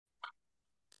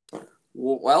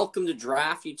Welcome to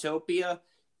Draft Utopia.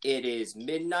 It is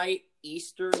midnight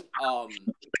Eastern,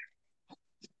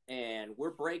 and we're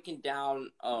breaking down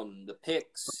the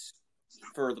picks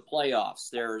for the playoffs.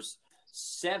 There's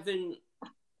 7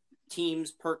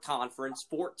 teams per conference,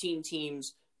 14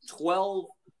 teams, 12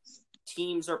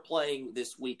 teams are playing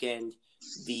this weekend.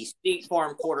 The State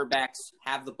Farm quarterbacks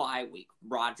have the bye week.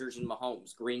 Rodgers and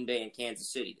Mahomes, Green Bay and Kansas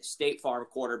City. The State Farm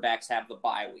quarterbacks have the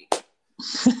bye week.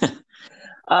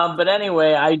 But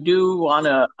anyway, I do want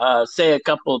to say a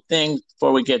couple of things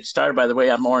before we get started. By the way,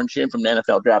 I'm Orange Shin from the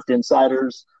NFL Draft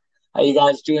Insiders. How you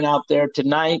guys doing out there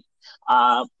tonight?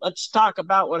 Let's talk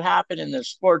about what happened in the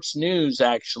sports news.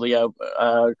 Actually,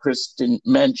 Chris didn't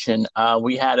mention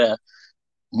we had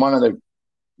one of the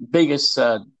biggest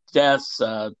deaths.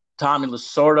 Tommy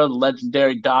Lasorda, the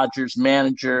legendary Dodgers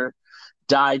manager,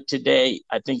 died today.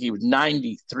 I think he was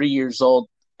 93 years old.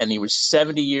 And he was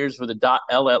 70 years with the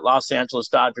Los Angeles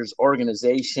Dodgers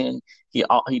organization. He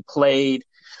played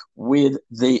with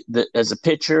as a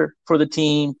pitcher for the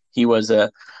team. He was a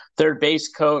third base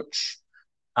coach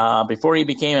before he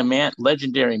became a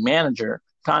legendary manager.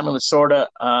 Tommy Lasorda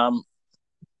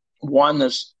won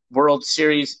this World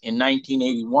Series in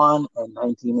 1981 and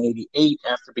 1988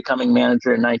 after becoming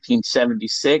manager in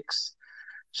 1976.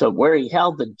 So where he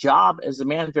held the job as a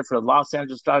manager for the Los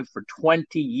Angeles Dodgers for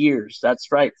 20 years.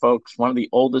 That's right, folks. One of the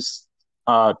oldest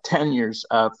tenures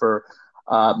for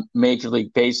Major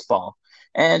League Baseball.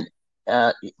 And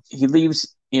he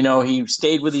leaves, he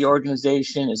stayed with the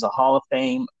organization as a Hall of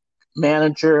Fame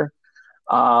manager.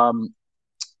 And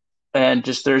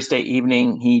just Thursday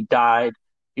evening, he died.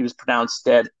 He was pronounced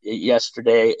dead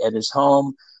yesterday at his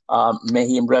home. May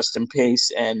he rest in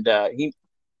peace. And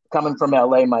coming from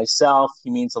LA myself, he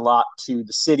means a lot to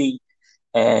the city,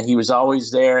 and he was always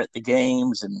there at the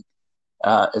games. And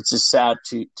it's just sad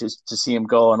to see him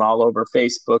go. And all over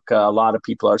Facebook, a lot of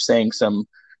people are saying some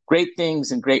great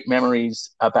things and great memories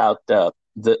about the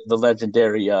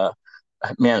legendary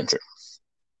manager.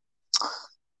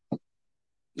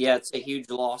 Yeah, it's a huge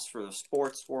loss for the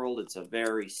sports world. It's a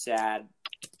very sad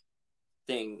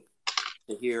thing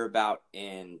to hear about,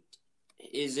 and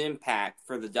his impact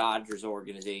for the Dodgers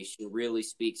organization really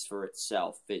speaks for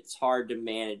itself. It's hard to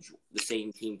manage the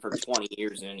same team for 20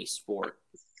 years in any sport.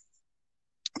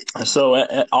 So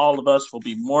all of us will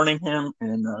be mourning him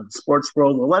in the sports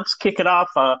world. Well, let's kick it off.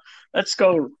 Let's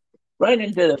go right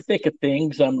into the thick of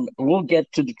things. We'll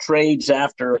get to the trades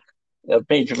after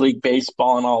Major League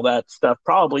Baseball and all that stuff,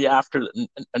 probably after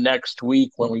next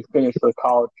week when we finish the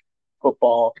college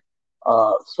football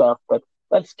stuff. But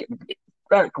let's get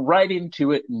right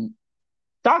into it and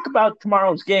talk about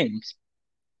tomorrow's games.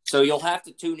 So you'll have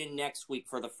to tune in next week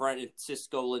for the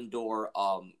Francisco Lindor,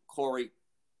 Corey.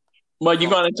 Well,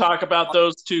 you're going to talk about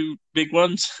those two big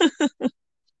ones?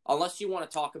 Unless you want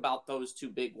to talk about those two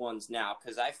big ones now,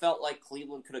 because I felt like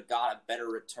Cleveland could have got a better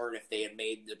return if they had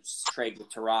made the trade with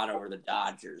Toronto or the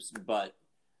Dodgers. But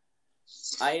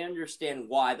I understand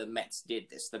why the Mets did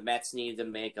this. The Mets needed to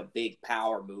make a big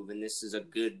power move, and this is a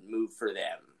good move for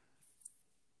them.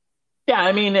 Yeah,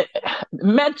 I mean,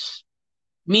 Mets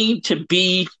need to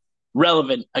be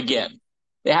relevant again.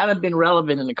 They haven't been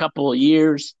relevant in a couple of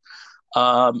years.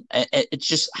 It's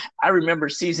just, I remember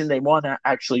a season they won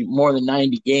actually more than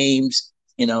 90 games.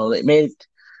 They made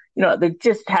it, they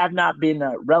just have not been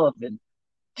relevant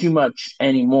too much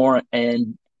anymore.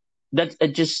 And that's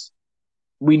just,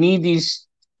 we need these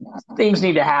things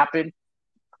need to happen.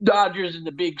 Dodgers and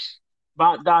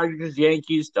Dodgers,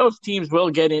 Yankees, those teams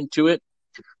will get into it.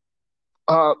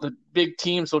 The big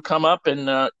teams will come up and,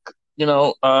 like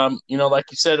you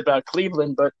said about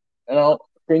Cleveland, but,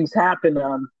 things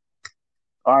happen.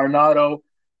 Arenado,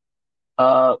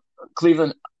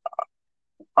 Cleveland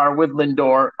are with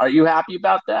Lindor. Are you happy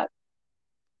about that?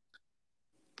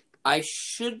 I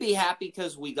should be happy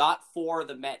because we got 4 of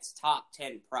the Mets' top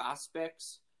 10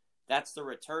 prospects. That's the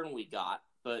return we got.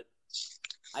 But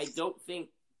I don't think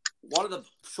one of the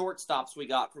shortstops we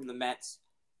got from the Mets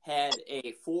had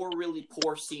 4 really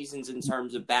poor seasons in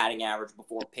terms of batting average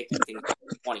before picking things up in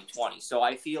 2020. So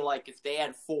I feel like if they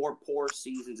had 4 poor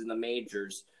seasons in the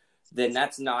majors, then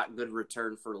that's not good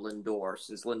return for Lindor,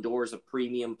 since Lindor is a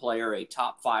premium player, a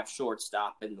top 5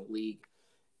 shortstop in the league.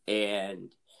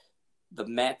 And the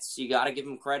Mets, you got to give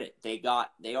them credit. They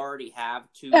already have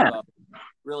 2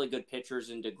 really good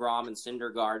pitchers in DeGrom and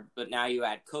Syndergaard, but now you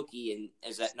add Cookie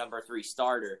as that number 3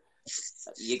 starter.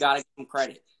 You got to give them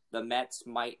credit. The Mets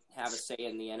might have a say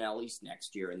in the NL East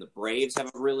next year, and the Braves have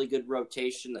a really good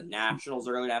rotation. The Nationals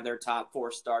are going to have their top 4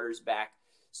 starters back.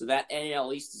 So that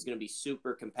NL East is going to be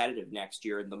super competitive next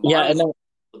year. And the Marlins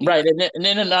Right, and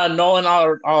then Nolan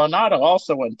Arenado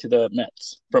also went to the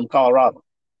Mets from Colorado.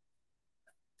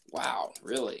 Wow,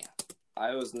 really?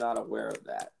 I was not aware of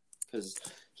that because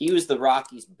he was the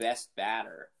Rockies' best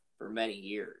batter for many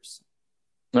years.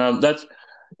 That's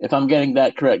if I'm getting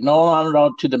that correct. Nolan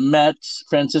Arenado to the Mets.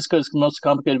 Francisco's most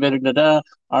complicated hitter.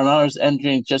 Arenado's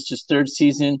entering just his third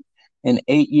season, an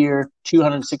 8-year,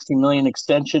 $260 million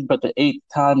extension, but the eighth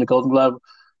time the Golden Glove.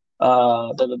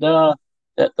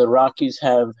 That the Rockies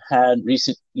have had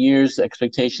recent years. The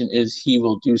expectation is he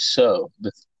will do so.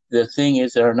 The thing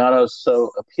is that Arenado is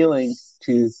so appealing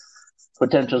to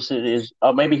potential cities.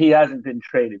 Oh, maybe he hasn't been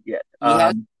traded yet. He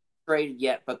hasn't traded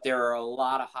yet, but there are a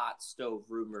lot of hot stove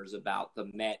rumors about the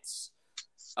Mets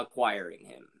acquiring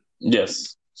him.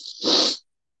 Yes.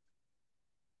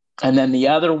 And then the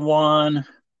other one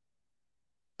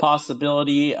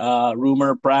possibility,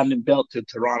 rumor, Brandon Belt to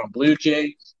Toronto Blue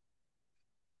Jays.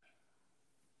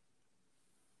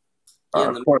 Yeah,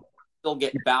 and they'll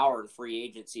get Bauer in free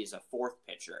agency as a fourth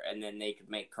pitcher, and then they could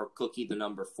make Cookie the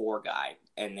number 4 guy,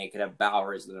 and they could have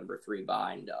Bauer as the number 3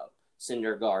 behind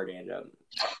Syndergaard and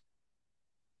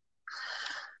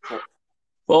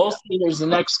We'll see. There's the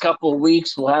next couple of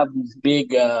weeks. We'll have these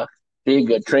big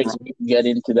trades. We can get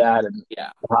into that, and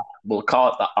we'll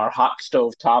call it our hot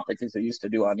stove topic, as they used to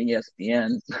do on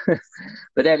ESPN.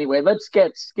 But anyway, let's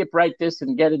skip right this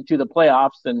and get into the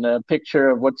playoffs and the picture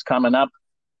of what's coming up.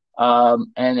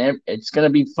 And it's going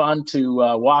to be fun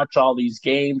to watch all these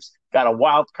games. Got a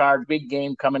wild card, big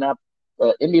game coming up.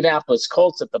 Indianapolis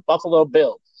Colts at the Buffalo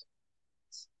Bills.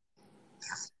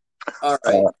 All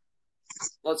right.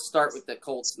 Let's start with the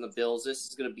Colts and the Bills. This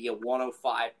is going to be a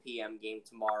 1:05 p.m. game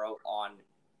tomorrow on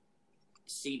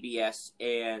CBS.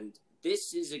 And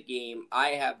this is a game, I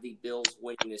have the Bills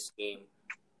winning this game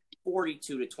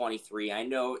 42-23. I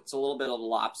know it's a little bit of a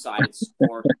lopsided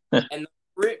score. And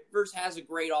Rivers has a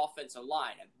great offensive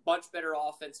line, a much better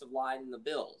offensive line than the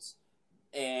Bills.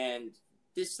 And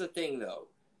this is the thing, though.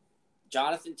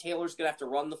 Jonathan Taylor's going to have to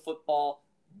run the football.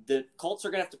 The Colts are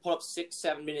going to have to put up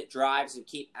 6-7 minute drives and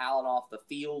keep Allen off the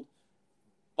field.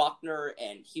 Buckner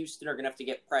and Houston are going to have to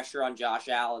get pressure on Josh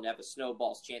Allen to have a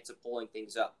snowball's chance of pulling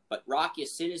things up. But Rock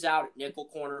Ya-Sin is out at nickel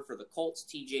corner for the Colts.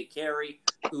 TJ Carey,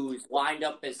 who's lined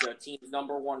up as their team's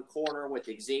number 1 corner with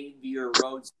Xavier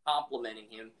Rhodes complimenting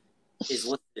him, is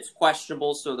listed as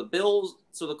questionable. So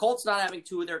the Colts not having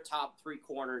 2 of their top 3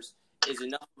 corners is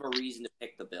enough of a reason to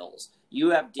pick the Bills.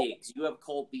 You have Diggs, you have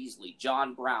Cole Beasley,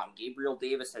 John Brown, Gabriel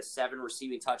Davis has 7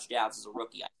 receiving touchdowns as a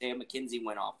rookie. Isaiah McKenzie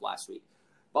went off last week.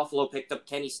 Buffalo picked up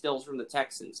Kenny Stills from the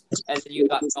Texans. And then you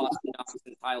got Dawson Knox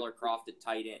and Tyler Kroft at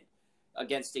tight end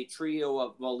against a trio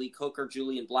of Malik Hooker,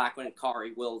 Julian Blackmon, and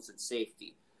Khari Willis at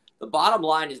safety. The bottom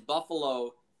line is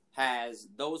Buffalo has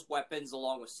those weapons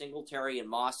along with Singletary and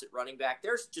Moss at running back.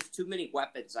 There's just too many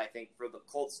weapons, I think, for the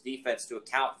Colts defense to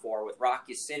account for with Rock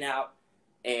Ya-Sin out.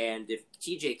 And if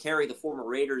TJ Carey, the former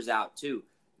Raiders, out too,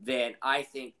 then I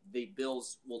think the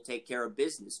Bills will take care of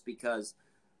business because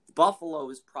Buffalo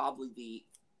is probably the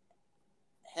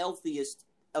healthiest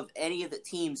of any of the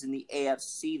teams in the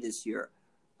AFC this year.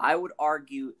 I would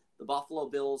argue the Buffalo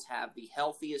Bills have the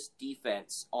healthiest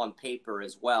defense on paper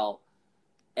as well.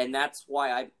 And that's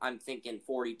why I'm thinking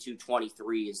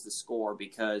 42-23 is the score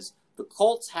because the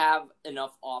Colts have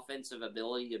enough offensive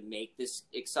ability to make this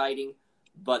exciting,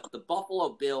 but the Buffalo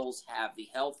Bills have the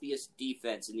healthiest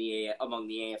defense among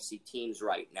the AFC teams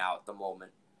right now at the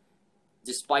moment.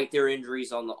 Despite their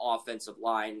injuries on the offensive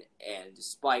line and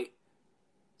despite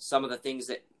some of the things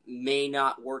that may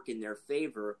not work in their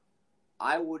favor,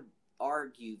 I would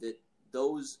argue that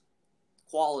those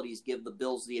qualities give the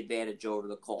Bills the advantage over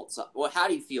the Colts. Well, how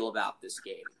do you feel about this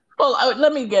game? Well,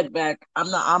 let me get back. I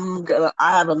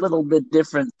have a little bit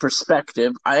different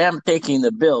perspective. I am taking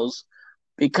the Bills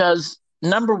because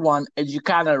number one, as you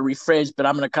kind of rephrased, but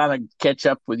I'm going to kind of catch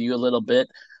up with you a little bit.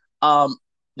 The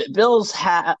Bills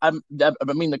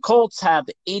the Colts have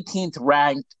the 18th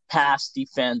ranked pass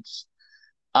defense.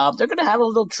 They're going to have a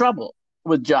little trouble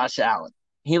with Josh Allen.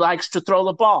 He likes to throw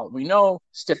the ball. We know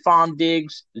Stephon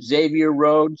Diggs, Xavier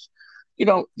Rhodes.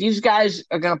 These guys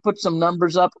are going to put some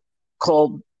numbers up.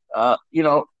 Cole,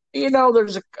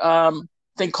 there's I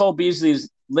think Cole Beasley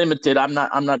is limited. I'm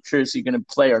not sure is he going to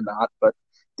play or not, but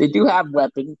they do have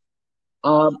weapons.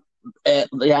 And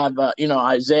they have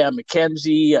Isaiah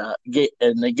McKenzie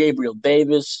and Gabriel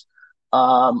Davis.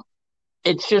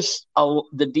 It's just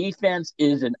the defense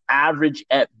is an average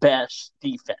at best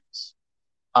defense.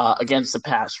 Against the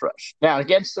pass rush. Now,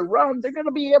 against the run, they're going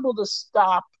to be able to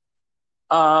stop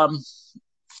the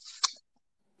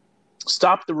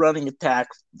running attack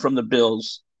from the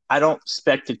Bills. I don't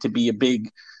expect it to be a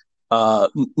big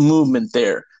movement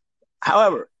there.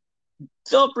 However,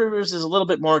 Philip Rivers is a little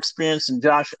bit more experienced than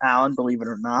Josh Allen, believe it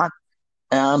or not.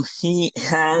 He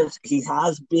has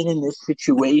been in this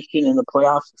situation in the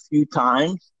playoffs a few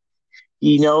times.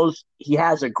 He knows he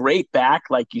has a great back,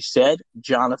 like you said,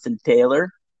 Jonathan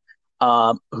Taylor,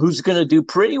 who's going to do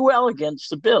pretty well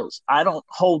against the Bills. I don't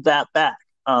hold that back.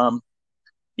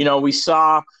 We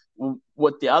saw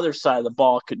what the other side of the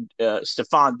ball could.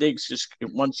 Stephon Diggs, just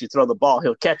once you throw the ball,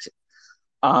 he'll catch it.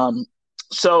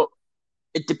 So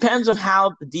it depends on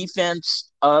how the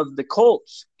defense of the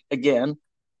Colts, again,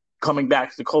 coming back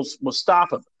to the Colts, will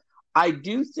stop him. I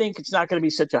do think it's not going to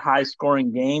be such a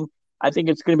high-scoring game. I think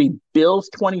it's going to be Bills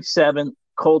 27,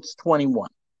 Colts 21.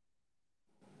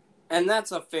 And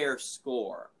that's a fair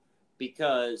score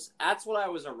because that's what I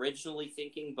was originally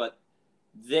thinking, but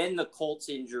then the Colts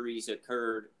injuries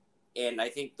occurred, and I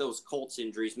think those Colts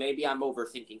injuries, maybe I'm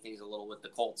overthinking things a little with the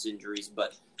Colts injuries,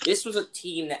 but this was a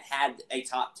team that had a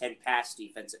top 10 pass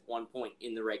defense at one point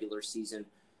in the regular season.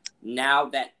 Now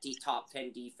that the top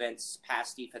 10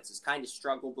 pass defense has kind of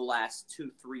struggled the last 2,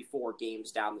 3, 4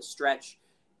 games down the stretch,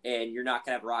 and you're not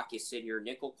going to have Rocky in your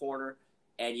nickel corner,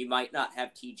 and you might not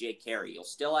have TJ Carey. You'll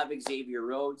still have Xavier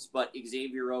Rhodes, but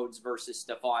Xavier Rhodes versus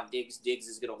Stephon Diggs. Diggs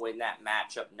is going to win that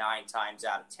matchup 9 times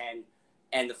out of 10.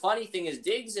 And the funny thing is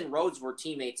Diggs and Rhodes were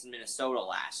teammates in Minnesota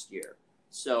last year.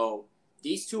 So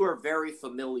these two are very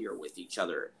familiar with each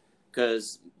other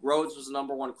because Rhodes was the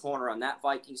number 1 corner on that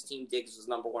Vikings team. Diggs was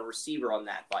the number 1 receiver on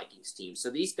that Vikings team.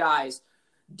 So these guys,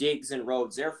 Diggs and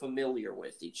Rhodes, they're familiar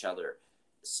with each other.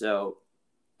 So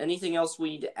anything else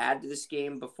we need to add to this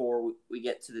game before we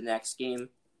get to the next game?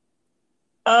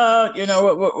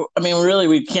 Really,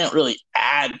 we can't really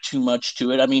add too much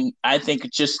to it. I mean, I think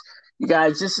it's just, you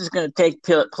guys, this is going to take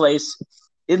place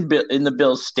in the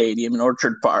Bills Stadium in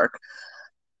Orchard Park.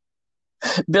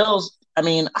 Bills, I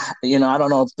don't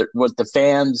know what the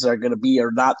fans are going to be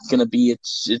or not going to be.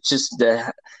 It's just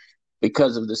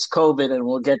because of this COVID, and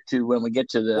we'll get to when we get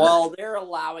to the. Well, they're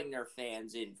allowing their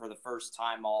fans in for the first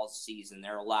time all season.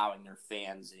 They're allowing their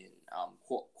fans in.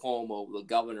 Cuomo, the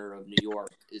governor of New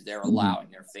York, they're allowing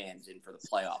their fans in for the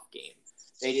playoff game.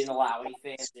 They didn't allow any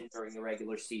fans in during the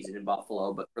regular season in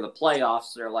Buffalo, but for the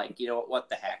playoffs, they're like, you know what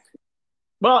the heck?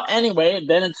 Well, anyway,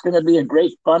 then it's going to be a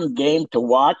great, fun game to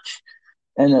watch.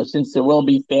 And since there will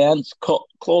be fans,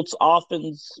 Colts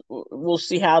offense, we'll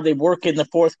see how they work in the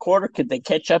fourth quarter. Could they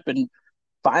catch up and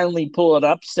finally pull an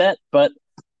upset? But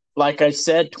like I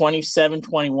said,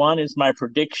 27-21 is my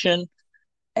prediction,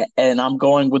 and I'm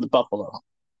going with Buffalo.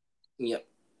 Yep.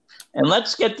 And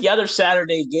let's get the other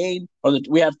Saturday game.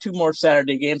 We have 2 more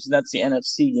Saturday games, and that's the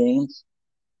NFC games.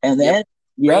 And then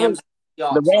the Rams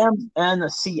and the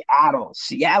Seattle.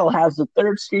 Seattle has the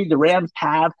 3rd seed. The Rams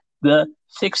have the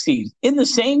 16 in the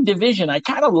same division. I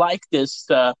kind of like this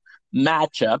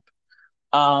matchup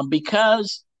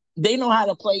because they know how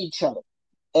to play each other.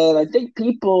 And I think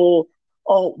people,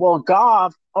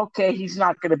 Goff, okay, he's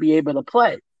not going to be able to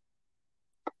play.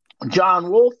 John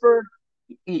Wolford,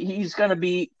 he's going to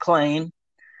be playing.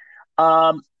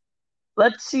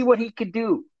 Let's see what he could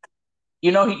do.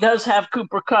 He does have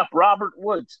Cooper Kupp, Robert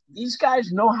Woods. These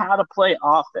guys know how to play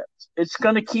offense. It's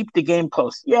going to keep the game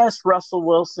close. Yes, Russell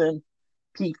Wilson,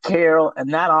 Pete Carroll,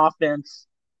 and that offense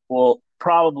will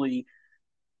probably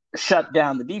shut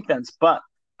down the defense, but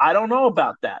I don't know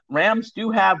about that. Rams do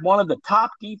have one of the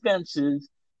top defenses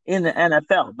in the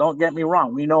NFL. Don't get me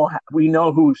wrong. We know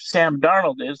who Sam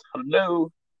Darnold is.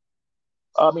 Hello.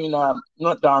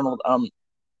 Not Darnold.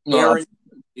 Aaron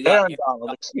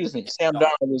Donald. Excuse me. Sam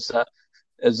Darnold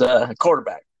is a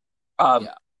quarterback.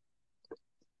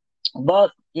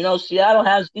 But Seattle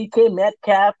has DK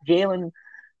Metcalf, Jalen.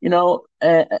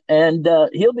 And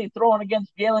he'll be throwing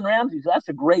against Jalen Ramsey. So that's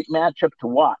a great matchup to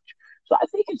watch. So I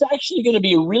think it's actually going to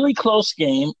be a really close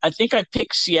game. I think I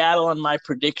picked Seattle on my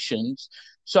predictions.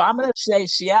 So I'm going to say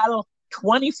Seattle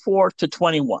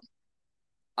 24-21.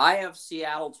 I have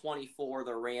Seattle 24,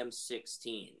 the Rams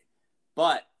 16.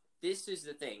 But this is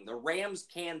the thing. The Rams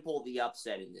can pull the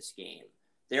upset in this game.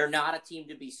 They're not a team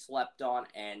to be slept on,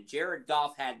 and Jared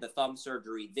Goff had the thumb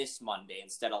surgery this Monday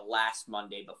instead of last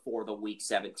Monday before the Week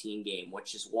 17 game,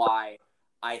 which is why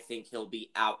I think he'll be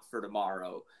out for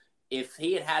tomorrow. If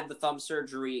he had the thumb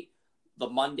surgery the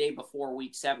Monday before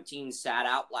Week 17, sat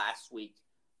out last week,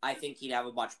 I think he'd have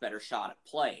a much better shot at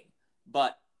playing.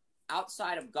 But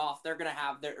outside of Goff, they're going to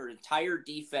have their entire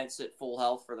defense at full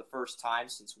health for the first time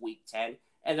since Week 10,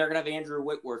 and they're going to have Andrew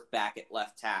Whitworth back at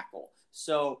left tackle.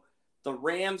 So the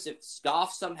Rams, if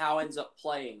Goff somehow ends up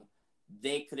playing,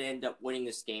 they could end up winning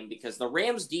this game because the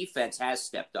Rams defense has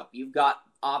stepped up. You've got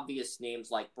obvious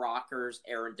names like Brockers,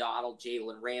 Aaron Donald,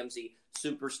 Jalen Ramsey,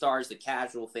 superstars the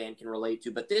casual fan can relate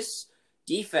to. But this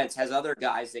defense has other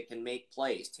guys that can make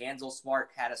plays. Tanzel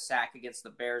Smart had a sack against the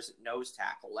Bears at nose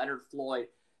tackle. Leonard Floyd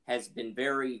has been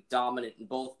very dominant in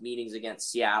both meetings against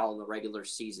Seattle in the regular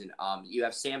season. You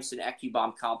have Samson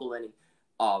Ekubom complimenting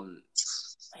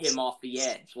him off the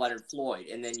edge, Leonard Floyd.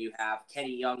 And then you have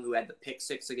Kenny Young, who had the pick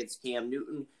six against Cam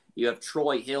Newton. You have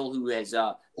Troy Hill, who has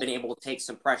been able to take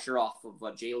some pressure off of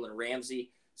Jalen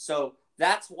Ramsey. So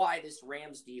that's why this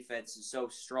Rams defense is so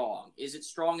strong. Is it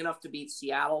strong enough to beat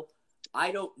Seattle?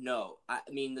 I don't know. I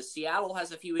mean, the Seattle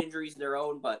has a few injuries of their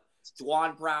own, but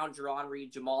Juwan Brown, Jerron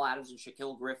Reed, Jamal Adams, and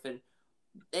Shaquille Griffin,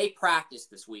 they practiced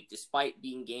this week despite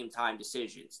being game-time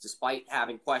decisions, despite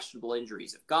having questionable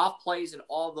injuries. If Goff plays and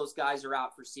all of those guys are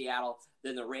out for Seattle,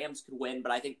 then the Rams could win,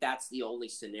 but I think that's the only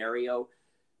scenario.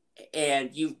 And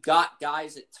you've got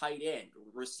guys at tight end,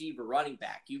 receiver, running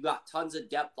back. You've got tons of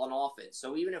depth on offense.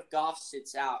 So even if Goff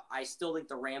sits out, I still think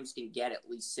the Rams can get at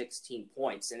least 16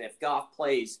 points. And if Goff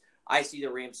plays, I see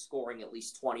the Rams scoring at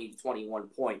least 20 to 21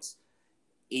 points,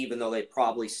 even though they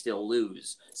probably still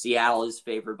lose. Seattle is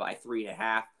favored by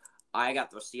 3.5. I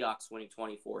got the Seahawks winning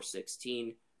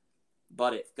 24-16.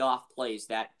 But if Goff plays,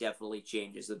 that definitely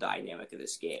changes the dynamic of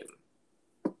this game.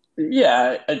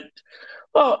 Yeah.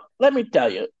 Well, let me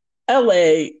tell you,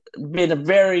 LA been a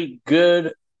very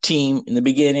good team in the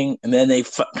beginning, and then they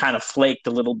kind of flaked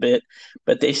a little bit,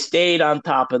 but they stayed on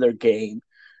top of their game.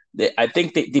 I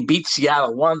think they beat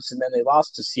Seattle once, and then they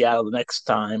lost to Seattle the next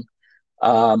time.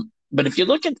 But if you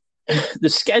look at the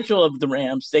schedule of the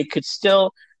Rams, they could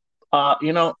still,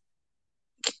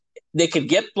 they could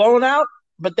get blown out,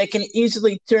 but they can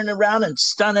easily turn around and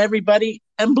stun everybody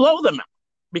and blow them out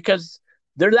because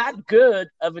they're that good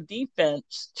of a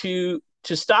defense to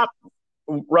stop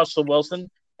Russell Wilson,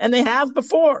 and they have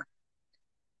before.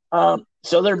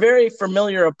 So they're very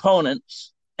familiar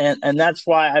opponents, and that's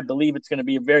why I believe it's going to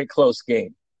be a very close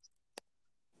game.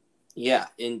 Yeah,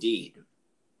 indeed.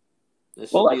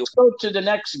 Let's go to the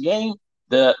next game,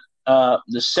 the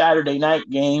Saturday night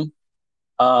game,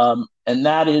 and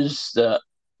that is the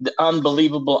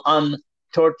unbelievable,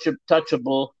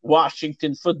 untouchable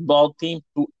Washington football team,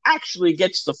 who actually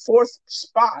gets the 4th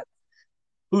spot,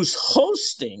 who's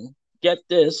hosting, get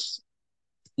this,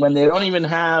 when they don't even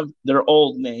have their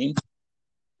old name.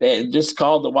 They just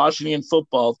called the Washington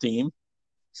football team,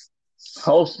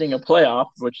 hosting a playoff,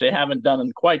 which they haven't done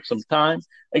in quite some time,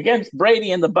 against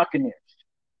Brady and the Buccaneers.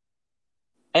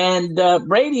 And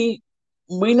Brady,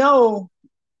 we know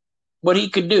what he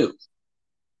could do.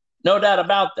 No doubt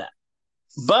about that.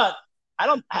 But I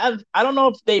don't know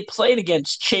if they played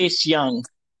against Chase Young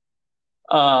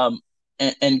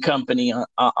and company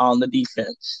on the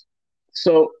defense.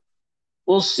 So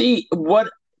we'll see what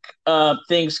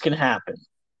things can happen.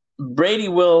 Brady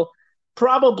will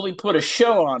probably put a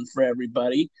show on for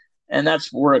everybody, and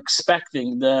that's what we're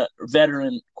expecting the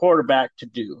veteran quarterback to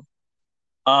do.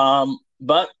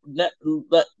 But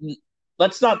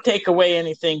let's not take away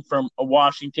anything from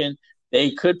Washington.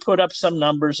 They could put up some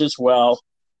numbers as well.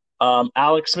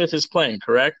 Alex Smith is playing,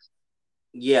 correct?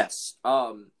 Yes.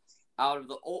 Out of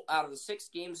the 6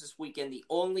 games this weekend, the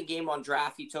only game on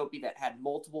Draft Utopia that had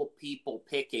multiple people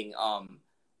picking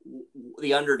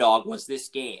the underdog was this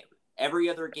game. Every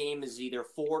other game is either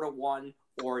 4-1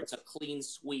 or it's a clean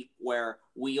sweep where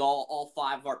we all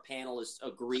 5 of our panelists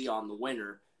agree on the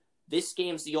winner. This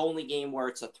game's the only game where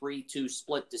it's a 3-2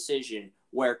 split decision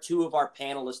where 2 of our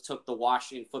panelists took the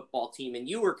Washington football team, and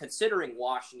you were considering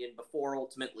Washington before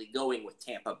ultimately going with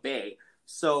Tampa Bay.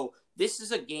 So this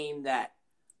is a game that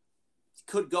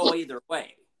could go either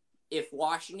way. If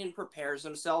Washington prepares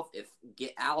himself, if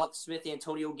Alex Smith,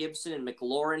 Antonio Gibson, and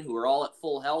McLaurin, who are all at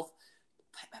full health,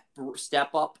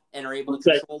 step up and are able to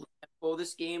control the tempo of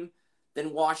this game,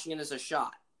 then Washington is a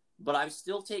shot. But I'm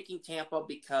still taking Tampa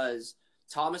because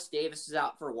Thomas Davis is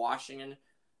out for Washington.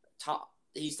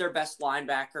 He's their best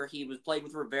linebacker. He was played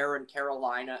with Rivera in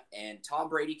Carolina, and Tom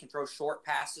Brady can throw short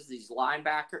passes. These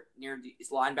linebackers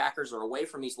are away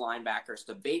from these linebackers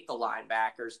to bait the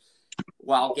linebackers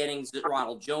while getting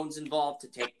Ronald Jones involved to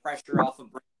take pressure off of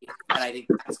Brady. And I think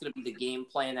that's going to be the game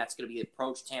plan. That's going to be the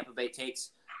approach Tampa Bay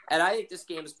takes. And I think this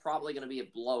game is probably going to be a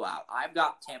blowout. I've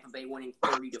got Tampa Bay winning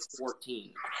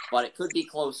 30-14, but it could be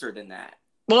closer than that.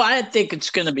 Well, I think it's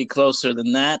going to be closer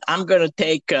than that. I'm going to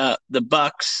take the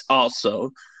Bucks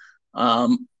also.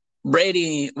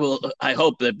 Brady will. I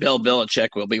hope that Bill Belichick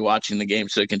will be watching the game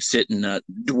so he can sit and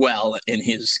dwell in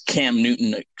his Cam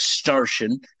Newton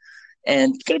extortion.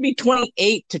 And it's going to be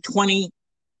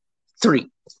 28-23.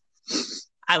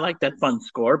 I like that fun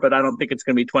score, but I don't think it's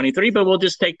going to be 23. But we'll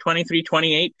just take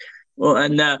 23-28. Well,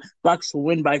 and Bucks will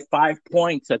win by 5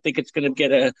 points. I think it's going to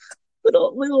get a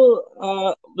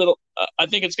little. I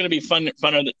think it's going to be fun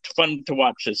to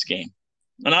watch this game.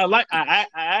 And I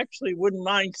actually wouldn't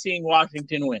mind seeing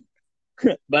Washington win,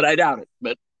 but I doubt it.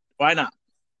 But why not?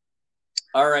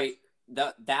 All right.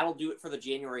 That'll do it for the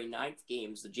January 9th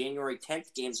games. The January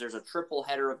 10th games, there's a triple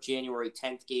header of January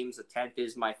 10th games. The 10th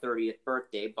is my 30th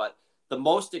birthday, but the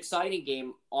most exciting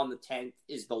game on the 10th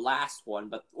is the last one.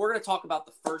 But we're going to talk about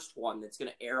the first one that's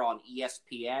going to air on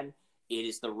ESPN. It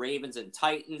is the Ravens and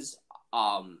Titans.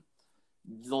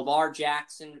 Lamar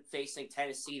Jackson facing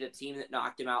Tennessee, the team that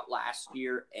knocked him out last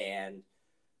year, and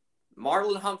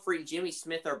Marlon Humphrey and Jimmy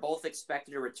Smith are both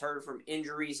expected to return from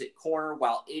injuries at corner,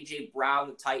 while A.J. Brown,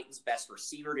 the Titans' best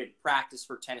receiver, didn't practice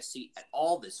for Tennessee at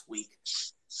all this week.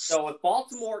 So if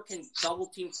Baltimore can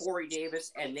double-team Corey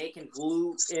Davis and they can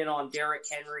glue in on Derrick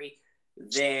Henry,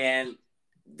 then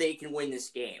they can win this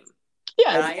game.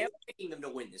 Yeah, and I am picking them to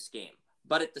win this game.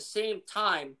 But at the same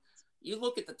time, you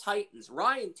look at the Titans.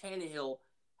 Ryan Tannehill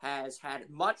has had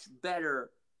much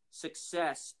better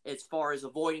success as far as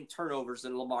avoiding turnovers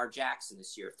than Lamar Jackson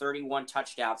this year. 31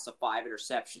 touchdowns to 5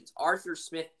 interceptions. Arthur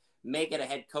Smith may get a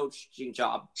head coaching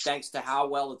job thanks to how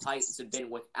well the Titans have been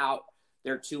without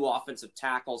their 2 offensive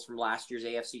tackles from last year's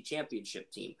AFC Championship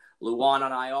team. Luan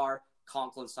on IR,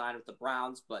 Conklin signed with the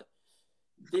Browns, but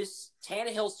this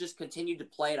Tannehill's just continued to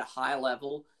play at a high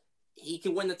level. He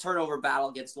can win the turnover battle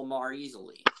against Lamar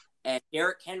easily. And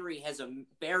Derrick Henry has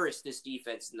embarrassed this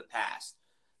defense in the past.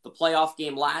 The playoff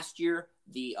game last year,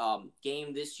 the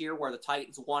game this year where the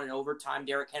Titans won in overtime,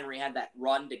 Derrick Henry had that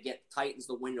run to get the Titans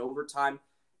to win overtime.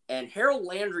 And Harold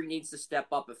Landry needs to step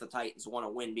up if the Titans want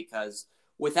to win, because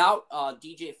without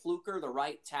DJ Fluker, the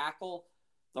right tackle,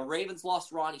 the Ravens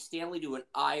lost Ronnie Stanley to an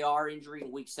IR injury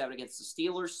in Week 7 against the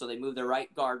Steelers, so they moved their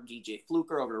right guard, DJ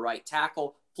Fluker, over to right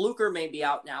tackle. Fluker may be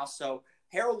out now, so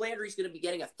Harold Landry's going to be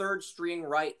getting a third-string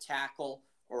right tackle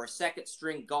or a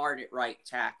second-string guard at right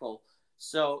tackle.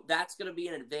 So that's going to be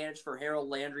an advantage for Harold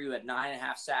Landry, who had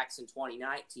 9.5 sacks in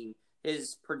 2019.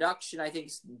 His production, I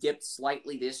think, dipped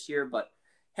slightly this year, but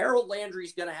Harold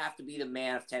Landry's going to have to be the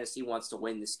man if Tennessee wants to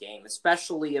win this game,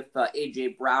 especially if A.J.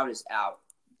 Brown is out,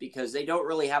 because they don't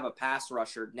really have a pass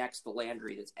rusher next to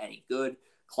Landry that's any good.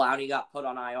 Clowney got put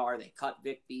on IR. They cut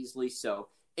Vic Beasley, so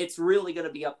it's really going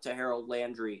to be up to Harold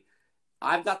Landry.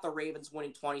 I've got the Ravens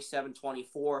winning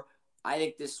 27-24. I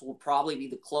think this will probably be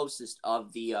the closest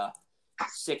of the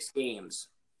 6 games.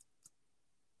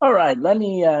 All right, let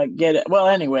me get it. Well,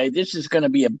 anyway, this is going to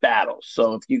be a battle.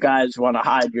 So if you guys want to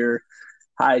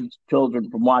hide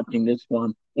children from watching this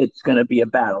one, it's going to be a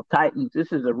battle. Titans,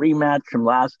 this is a rematch from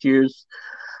last year's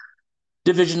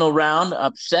divisional round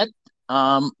upset.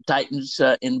 Titans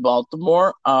in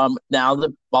Baltimore. Now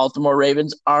the Baltimore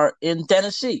Ravens are in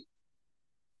Tennessee.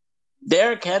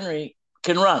 Derrick Henry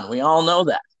can run. We all know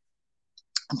that.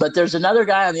 But there's another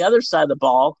guy on the other side of the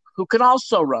ball who can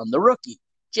also run, the rookie.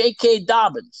 J.K.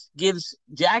 Dobbins gives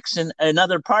Jackson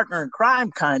another partner in crime,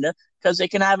 kind of, because they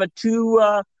can have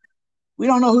we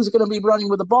don't know who's going to be running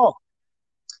with the ball.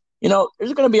 You know,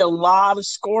 there's going to be a lot of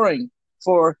scoring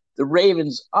for the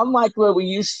Ravens, unlike what we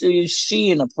used to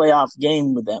see in a playoff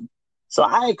game with them. So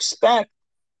I expect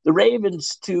the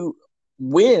Ravens to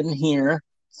win here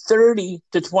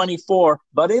 30-24,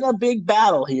 but in a big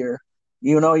battle here.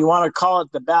 You know, you want to call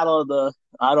it the battle of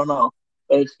I don't know.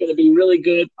 But it's going to be really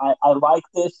good. I like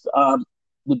this.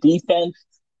 The defense.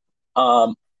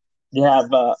 You have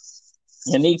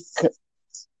Yannick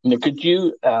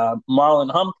Ngakoue,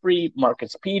 Marlon Humphrey,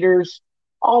 Marcus Peters,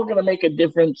 all going to make a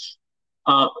difference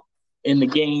in the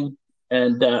game.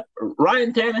 And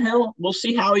Ryan Tannehill, we'll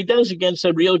see how he does against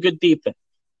a real good defense.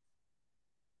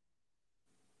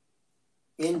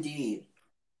 Indeed.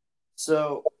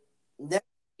 So, next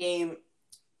game,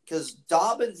 because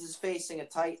Dobbins is facing a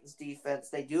Titans defense.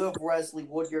 They do have Wesley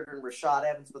Woodyard and Rashad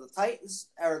Evans, but the Titans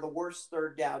are the worst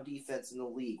third down defense in the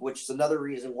league, which is another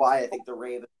reason why I think the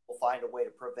Ravens will find a way to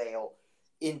prevail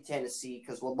in Tennessee,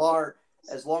 because Lamar,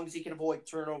 as long as he can avoid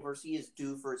turnovers, he is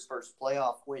due for his first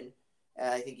playoff win,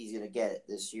 and I think he's going to get it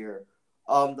this year.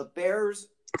 The Bears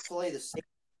play the same.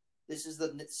 This is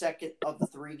the second of the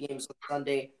 3 games on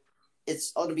Sunday.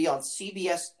 It's going to be on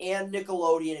CBS and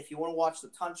Nickelodeon. If you want to watch the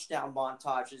touchdown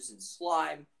montages and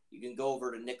slime, you can go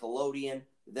over to Nickelodeon.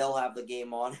 They'll have the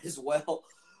game on as well.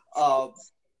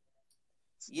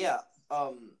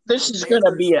 This is going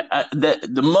to be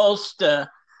the most.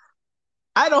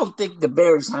 I don't think the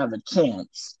Bears have a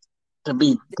chance. To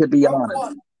be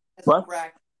honest, what?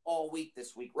 all week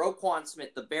this week. Roquan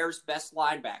Smith, the Bears' best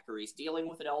linebacker, he's dealing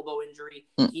with an elbow injury.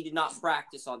 He did not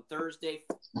practice on Thursday,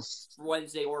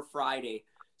 Wednesday, or Friday.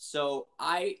 So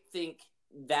I think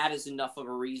that is enough of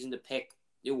a reason to pick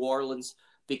New Orleans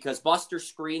because Buster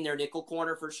Skrine, their nickel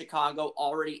corner for Chicago,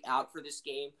 already out for this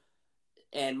game.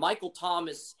 And Michael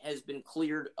Thomas has been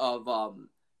cleared of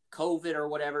COVID or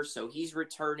whatever, so he's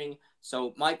returning.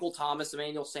 So Michael Thomas,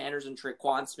 Emmanuel Sanders, and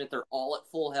Tre'Quan Smith are all at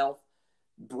full health.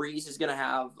 Breeze is going to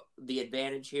have the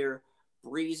advantage here.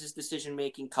 Breeze's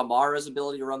decision-making, Kamara's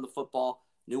ability to run the football.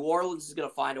 New Orleans is going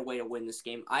to find a way to win this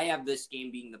game. I have this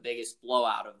game being the biggest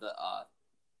blowout of the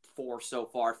four so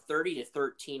far.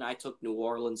 30-13, I took New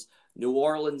Orleans. New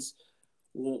Orleans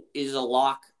is a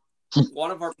lock.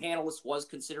 One of our panelists was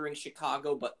considering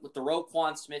Chicago, but with the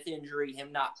Roquan Smith injury,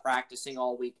 him not practicing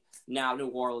all week, now New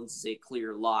Orleans is a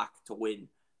clear lock to win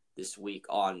this week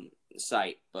on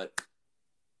site. But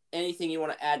anything you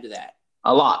want to add to that?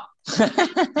 A lot.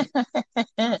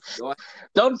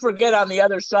 Don't forget on the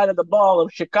other side of the ball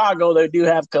of Chicago, they do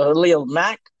have Khalil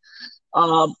Mack.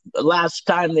 Last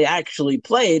time they actually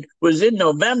played was in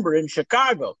November in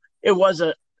Chicago. It was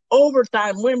an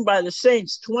overtime win by the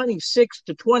Saints,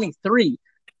 26-23.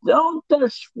 Don't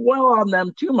swell on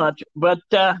them too much, but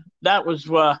that was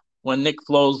when Nick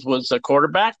Foles was a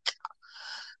quarterback.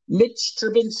 Mitch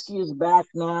Trubisky is back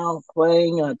now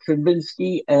playing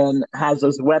Trubisky and has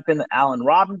his weapon, Allen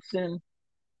Robinson.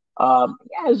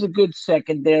 He has a good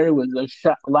secondary with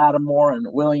Lattimore and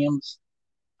Williams.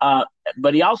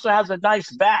 But he also has a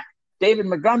nice back, David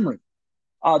Montgomery.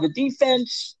 The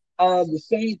defense of the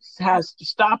Saints has to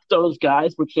stop those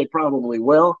guys, which they probably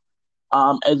will.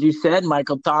 As you said,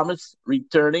 Michael Thomas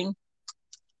returning.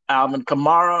 Alvin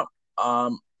Kamara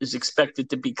is expected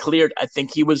to be cleared. I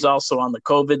think he was also on the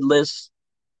COVID list.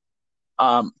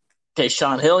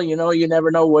 Taysom Hill, you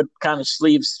never know what kind of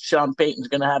sleeves Sean Payton's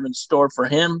going to have in store for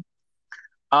him.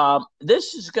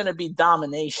 This is going to be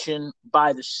domination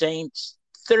by the Saints,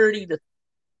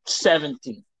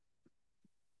 30-17.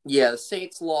 Yeah, the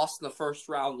Saints lost in the first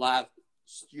round last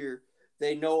year.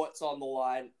 They know what's on the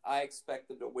line. I expect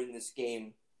them to win this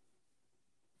game.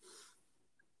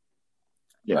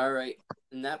 Yeah. All right.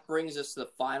 And that brings us to the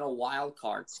final wild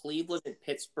card. Cleveland and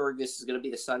Pittsburgh. This is going to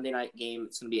be the Sunday night game.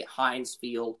 It's going to be at Heinz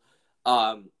Field.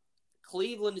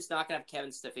 Cleveland is not going to have Kevin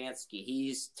Stefanski.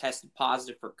 He's tested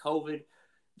positive for COVID.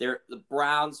 The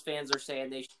Browns fans are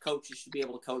saying coaches should be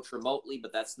able to coach remotely,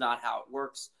 but that's not how it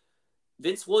works.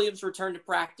 Vince Williams returned to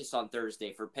practice on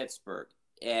Thursday for Pittsburgh.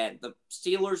 And the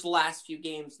Steelers' last few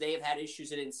games, they have had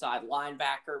issues at inside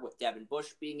linebacker with Devin Bush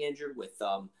being injured, with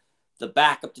the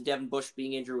backup to Devin Bush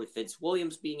being injured, with Vince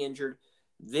Williams being injured.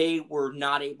 They were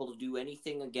not able to do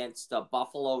anything against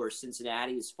Buffalo or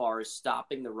Cincinnati as far as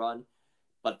stopping the run.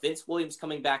 But Vince Williams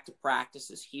coming back to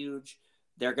practice is huge.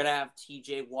 They're going to have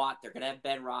T.J. Watt. They're going to have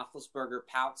Ben Roethlisberger,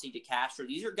 Pouncey, DeCastro.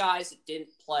 These are guys that didn't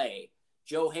play.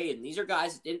 Joe Hayden. These are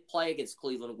guys that didn't play against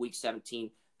Cleveland in Week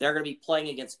 17. They're going to be playing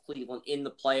against Cleveland in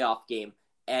the playoff game.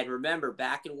 And remember,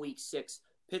 back in Week 6,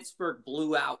 Pittsburgh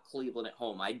blew out Cleveland at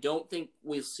home. I don't think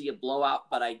we'll see a blowout,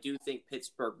 but I do think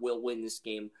Pittsburgh will win this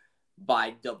game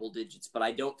by double digits. But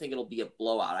I don't think it'll be a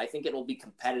blowout. I think it'll be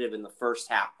competitive in the first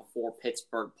half before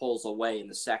Pittsburgh pulls away in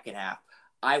the second half.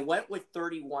 I went with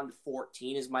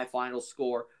 31-14 as my final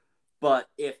score. But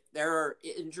if there are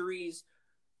injuries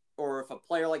or if a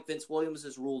player like Vince Williams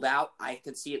is ruled out, I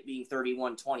could see it being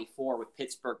 31-24 with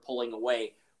Pittsburgh pulling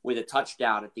away with a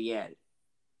touchdown at the end.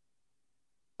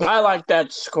 I like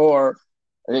that score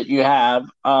that you have.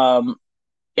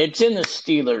 It's in the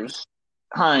Steelers'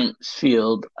 Heinz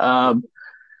Field.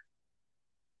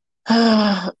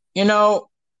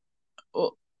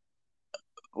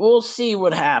 We'll see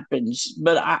what happens.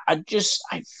 But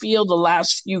I feel the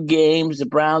last few games, the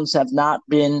Browns have not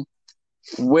been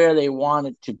where they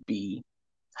wanted to be.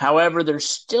 However, they're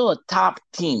still a top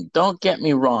team. Don't get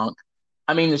me wrong.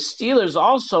 I mean, the Steelers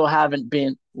also haven't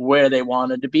been where they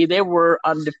wanted to be. They were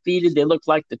undefeated. They looked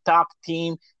like the top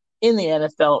team in the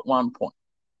NFL at one point.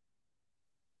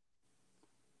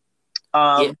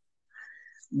 I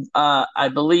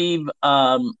believe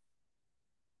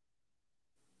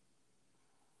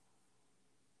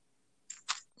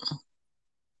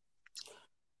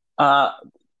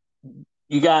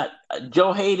you got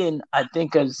Joe Hayden, I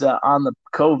think, is on the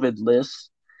COVID list.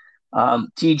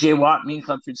 T.J. Watt,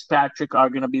 Minkah Fitzpatrick are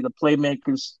going to be the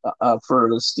playmakers for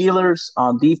the Steelers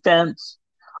on defense.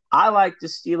 I like the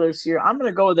Steelers here. I'm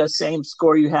going to go with the same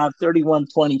score you have,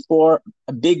 31-24.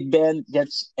 Big Ben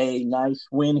gets a nice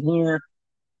win here,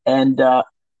 and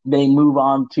they move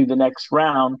on to the next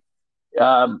round.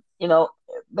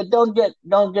 but don't get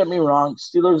me wrong.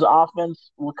 Steelers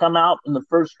offense will come out in the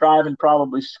first drive and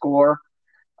probably score.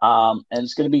 And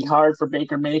it's going to be hard for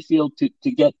Baker Mayfield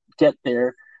to get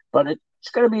there, but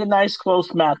it's going to be a nice close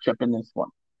matchup in this one.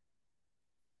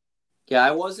 Yeah,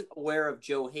 I wasn't aware of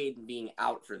Joe Hayden being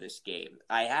out for this game.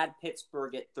 I had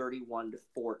Pittsburgh at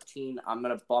 31-14. I'm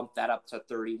going to bump that up to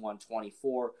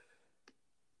 31-24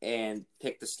 and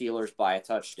pick the Steelers by a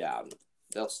touchdown.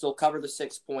 They'll still cover the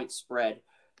 6-point spread.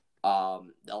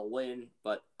 They'll win,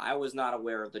 but I was not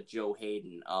aware of the Joe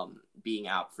Hayden being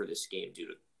out for this game due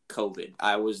to COVID.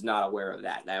 I was not aware of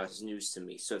that. That was news to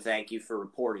me. So thank you for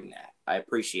reporting that. I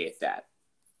appreciate that.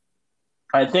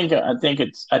 I think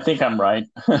I'm right.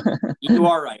 You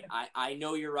are right. I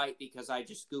know you're right because I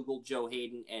just Googled Joe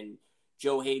Hayden, and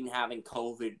Joe Hayden having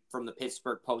COVID from the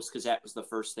Pittsburgh Post-Gazette was the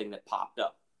first thing that popped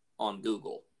up on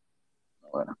Google.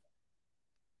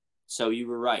 So you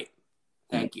were right.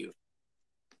 Thank you.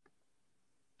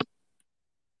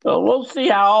 So we'll see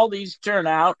how all these turn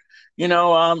out. We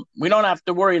don't have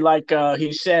to worry, like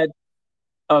he said,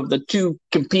 of the two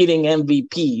competing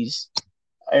MVPs,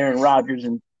 Aaron Rodgers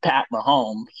and Pat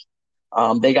Mahomes.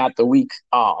 They got the week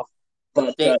off.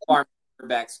 But State Farm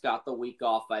quarterbacks got the week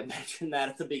off. I mentioned that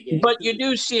at the beginning. But you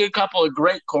do see a couple of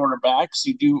great quarterbacks.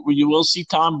 You will see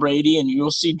Tom Brady, and you will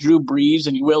see Drew Brees,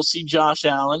 and you will see Josh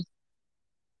Allen,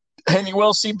 and you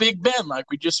will see Big Ben, like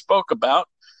we just spoke about.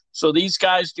 So these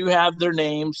guys do have their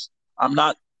names. I'm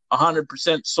not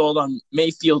 100% sold on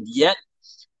Mayfield yet.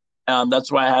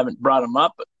 That's why I haven't brought him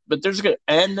up. But there's good,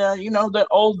 and the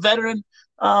old veteran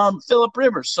Phillip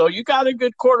Rivers. So you got a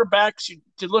good quarterback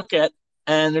to look at,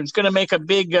 and it's going to make a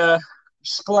big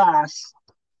splash.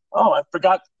 Oh, I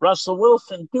forgot Russell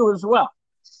Wilson too as well.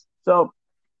 So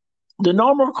the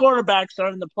normal quarterbacks are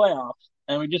in the playoffs,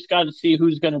 and we just got to see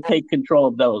who's going to take control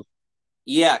of those.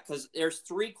 Yeah, because there's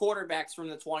 3 quarterbacks from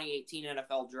the 2018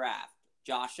 NFL Draft.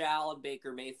 Josh Allen,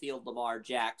 Baker Mayfield, Lamar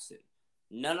Jackson.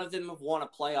 None of them have won a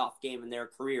playoff game in their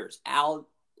careers. Allen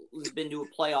has been to a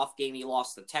playoff game. He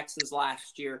lost the Texans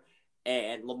last year,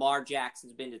 and Lamar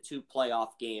Jackson's been to 2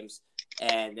 playoff games,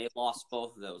 and they lost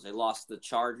both of those. They lost the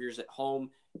Chargers at home,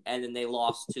 and then they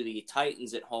lost to the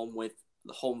Titans at home with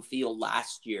the home field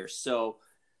last year. So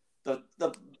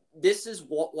this is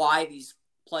why these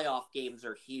playoff games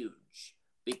are huge,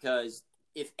 because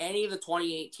if any of the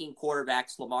 2018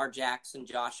 quarterbacks, Lamar Jackson,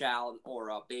 Josh Allen,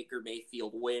 or Baker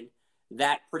Mayfield win,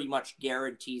 that pretty much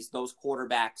guarantees those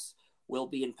quarterbacks will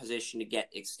be in position to get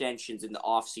extensions in the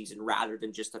offseason rather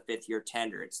than just a 5th-year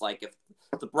tender. It's like if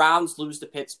the Browns lose to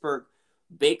Pittsburgh,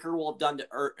 Baker will have done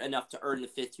enough to earn the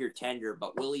 5th-year tender,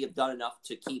 but will he have done enough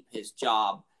to keep his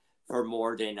job for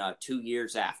more than 2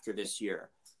 years after this year?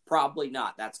 Probably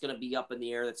not. That's going to be up in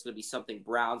the air. That's going to be something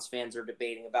Browns fans are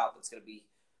debating about. That's going to be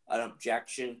an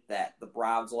objection that the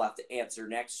Browns will have to answer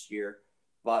next year.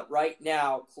 But right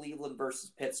now, Cleveland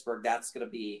versus Pittsburgh, that's going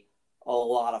to be a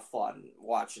lot of fun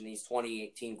watching these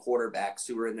 2018 quarterbacks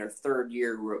who are in their 3rd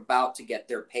year, who are about to get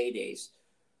their paydays,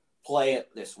 play it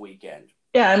this weekend.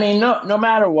 Yeah, I mean, no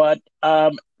matter what,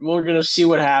 we're going to see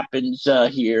what happens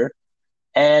here.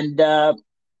 And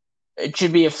it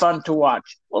should be fun to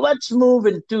watch. Well, let's move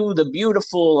into the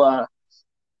beautiful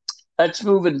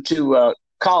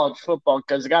college football,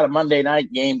 because I got a Monday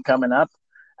night game coming up.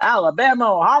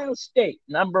 Alabama, Ohio State,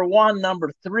 number 1,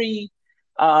 number 3.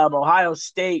 Ohio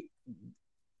State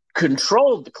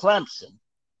controlled Clemson,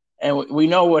 and we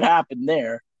know what happened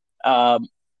there.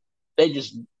 They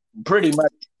just pretty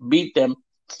much beat them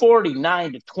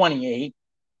 49-28,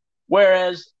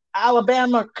 whereas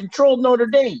Alabama controlled Notre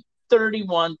Dame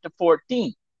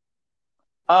 31-14.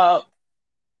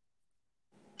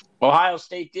 Ohio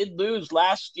State did lose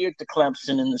last year to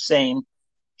Clemson in the same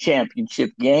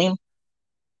championship game.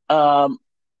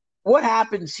 What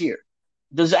happens here?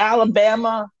 Does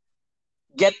Alabama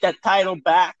get that title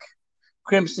back?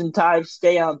 Crimson Tide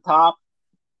stay on top?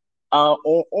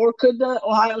 Or could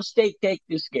Ohio State take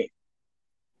this game?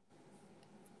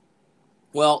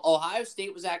 Well, Ohio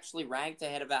State was actually ranked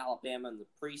ahead of Alabama in the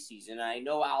preseason. I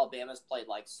know Alabama's played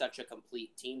like such a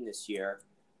complete team this year,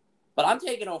 but I'm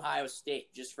taking Ohio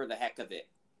State just for the heck of it.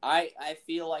 I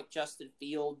feel like Justin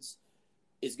Fields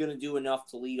is going to do enough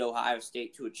to lead Ohio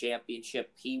State to a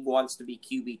championship. He wants to be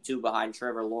QB2 behind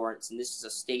Trevor Lawrence, and this is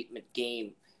a statement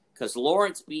game because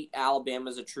Lawrence beat Alabama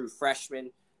as a true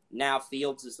freshman. Now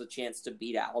Fields is the chance to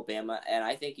beat Alabama, and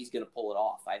I think he's going to pull it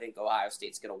off. I think Ohio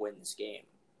State's going to win this game.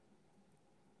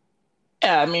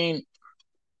 Yeah, I mean,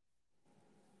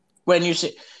 when you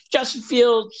say Justin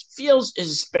Fields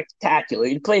is spectacular.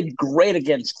 He played great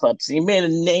against Clemson. He made a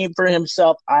name for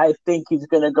himself. I think he's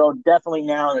going to go definitely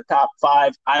now in the top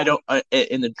 5. I don't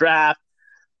in the draft.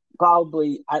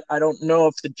 probably, I don't know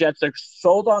if the Jets are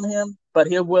sold on him, but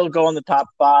he will go in the top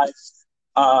 5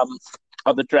 um,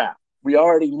 of the draft. We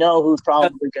already know who's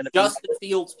probably going to be. Justin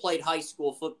Fields played high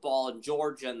school football in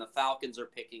Georgia, and the Falcons are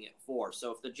picking at 4.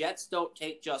 So if the Jets don't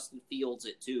take Justin Fields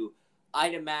at 2,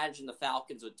 I'd imagine the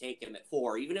Falcons would take him at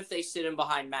 4. Even if they sit him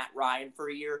behind Matt Ryan for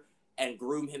a year and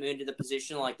groom him into the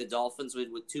position like the Dolphins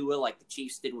would with Tua, like the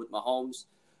Chiefs did with Mahomes,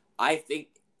 I think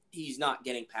he's not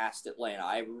getting past Atlanta.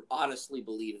 I honestly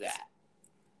believe that.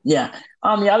 Yeah.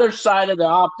 On the other side of the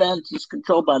offense is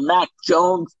controlled by Mac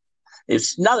Jones.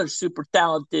 It's another super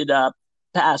talented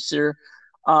passer.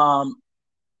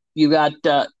 You got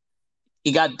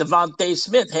Devontae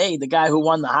Smith. Hey, the guy who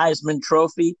won the Heisman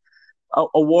Trophy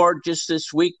award just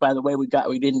this week. By the way, we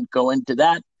didn't go into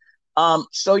that.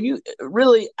 So you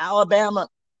really, Alabama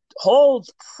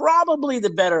holds probably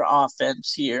the better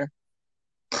offense here,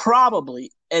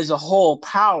 probably as a whole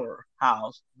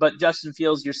powerhouse. But Justin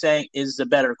Fields, you're saying, is the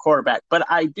better quarterback. But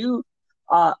I do,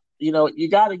 you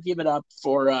got to give it up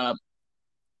for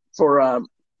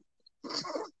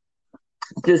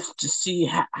just to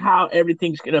see how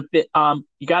everything's going to fit.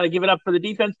 You got to give it up for the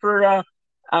defense for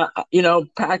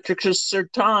Patrick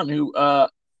Surtain, who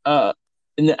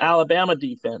in the Alabama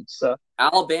defense.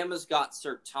 Alabama's got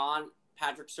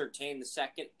Patrick Surtain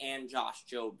II, and Josh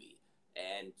Jobe.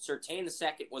 And Surtain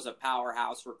II was a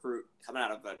powerhouse recruit coming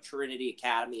out of Trinity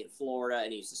Academy in Florida,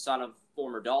 and he's the son of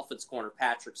former Dolphins corner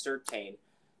Patrick Surtain.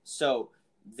 So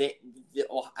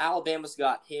Alabama's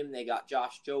got him. They got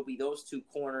Josh Jobe. Those two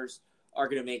corners are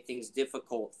going to make things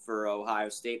difficult for Ohio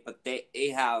State, but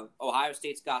Ohio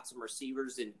State's got some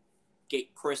receivers in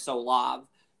Chris Olave,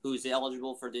 who's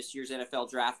eligible for this year's NFL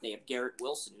draft. They have Garrett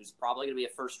Wilson, who's probably going to be a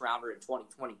first-rounder in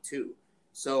 2022.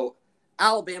 So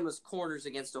Alabama's corners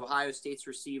against Ohio State's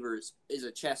receivers is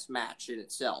a chess match in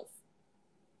itself.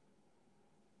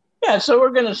 Yeah, so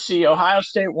we're going to see. Ohio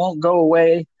State won't go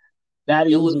away that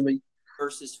easily.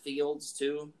 Versus Fields,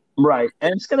 too. Right,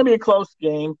 and it's going to be a close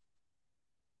game.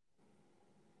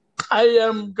 I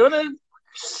am going to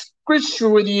switch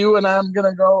with you, and I'm going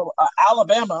to go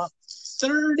Alabama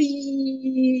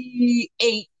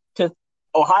 38 to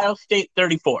Ohio State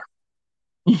 34.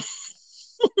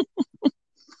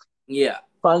 Yeah.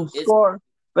 Fun score,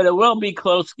 but it will be a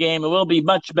close game. It will be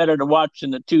much better to watch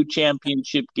than the 2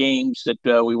 championship games that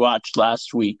we watched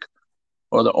last week,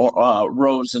 or the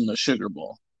Rose and the Sugar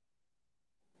Bowl.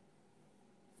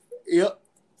 Yep.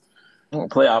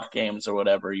 Playoff games or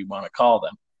whatever you want to call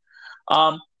them.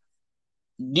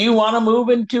 Do you want to move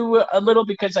into a little,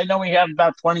 because I know we have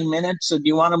about 20 minutes, so do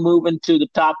you want to move into the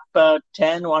top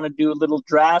 10? Want to do a little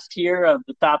draft here of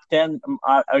the top 10?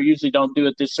 I usually don't do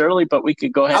it this early, but we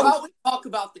could go ahead. How about we talk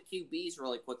about the QBs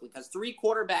really quickly, because 3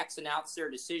 quarterbacks announced their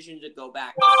decision to go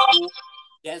back to school.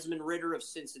 Desmond Ridder of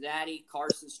Cincinnati,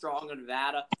 Carson Strong of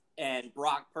Nevada, and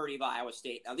Brock Purdy of Iowa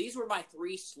State. Now, these were my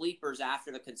 3 sleepers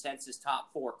after the consensus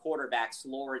top 4 quarterbacks: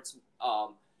 Lawrence,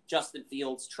 Justin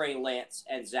Fields, Trey Lance,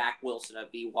 and Zach Wilson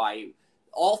of BYU.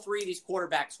 All 3 of these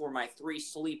quarterbacks were my 3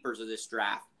 sleepers of this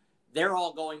draft. They're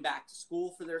all going back to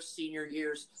school for their senior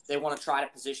years. They want to try to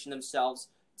position themselves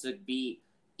to be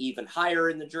even higher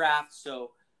in the draft.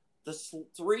 So the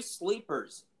 3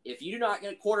 sleepers, if you do not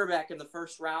get a quarterback in the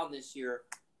first round this year,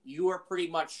 you pretty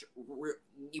much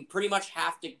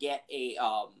have to get a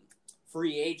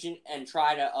free agent and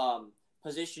try to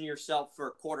position yourself for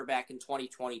a quarterback in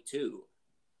 2022.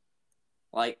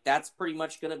 Like, that's pretty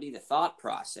much going to be the thought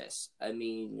process. I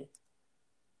mean,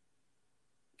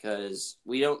 because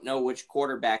we don't know which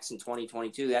quarterbacks in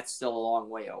 2022. That's still a long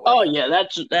way away. Oh, yeah,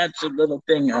 that's a little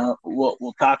thing.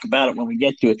 We'll talk about it when we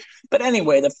get to it. But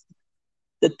anyway,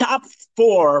 the top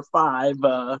 4 or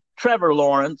 5, Trevor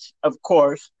Lawrence, of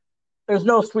course, there's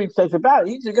no sweepstakes about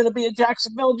it. He's going to be a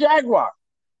Jacksonville Jaguar.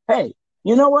 Hey,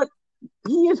 you know what?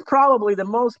 He is probably the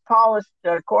most polished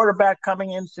quarterback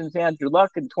coming in since Andrew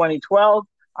Luck in 2012.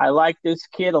 I like this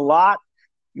kid a lot.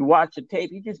 You watch the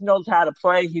tape, he just knows how to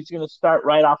play. He's going to start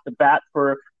right off the bat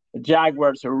for the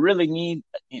Jaguars, who really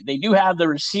they do have the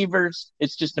receivers.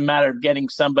 It's just a matter of getting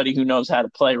somebody who knows how to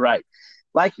play right.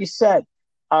 Like you said,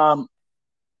 for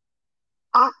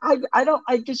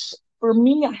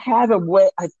me, I have a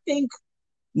way. I think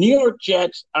New York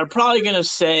Jets are probably going to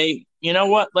say, you know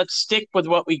what, let's stick with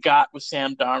what we got with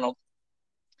Sam Darnold.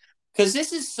 Because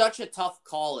this is such a tough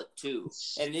call too.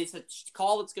 And it's a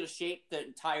call that's going to shape the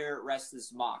entire rest of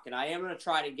this mock. And I am going to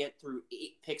try to get through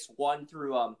picks 1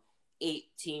 through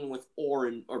 18 with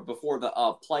Orange, or before the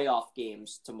playoff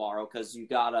games tomorrow, because you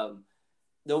got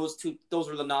those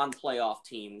are the non-playoff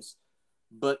teams.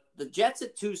 But the Jets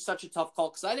at 2 is such a tough call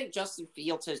because I think Justin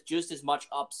Fields has just as much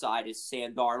upside as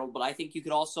Sam Darnold, but I think you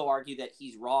could also argue that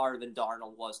he's rawer than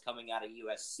Darnold was coming out of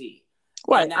USC.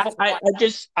 Right. And that's why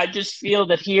I just feel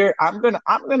that here I'm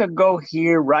gonna go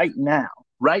here right now.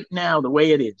 Right now, the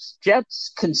way it is.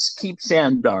 Jets can keep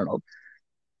Sam Darnold.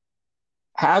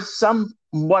 Has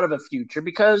somewhat of a future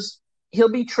because he'll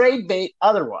be trade bait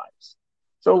otherwise.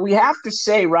 So we have to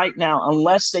say right now,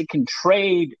 unless they can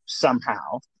trade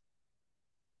somehow,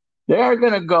 they're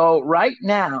going to go right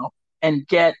now and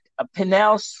get a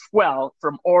Pennell Swell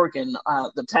from Oregon,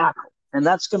 the tackle. And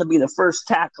that's going to be the first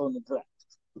tackle in the draft.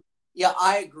 Yeah,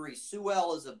 I agree.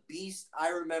 Sewell is a beast. I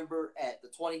remember at the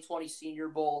 2020 Senior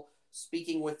Bowl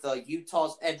speaking with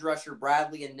Utah's edge rusher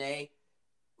Bradley Anae.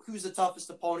 Who's the toughest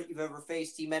opponent you've ever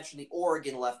faced? He mentioned the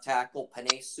Oregon left tackle,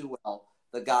 Penei Sewell,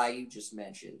 the guy you just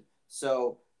mentioned.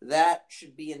 So that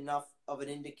should be enough of an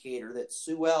indicator that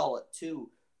Sewell at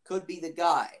 2 could be the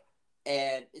guy.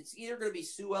 And it's either going to be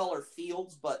Sewell or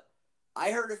Fields, but I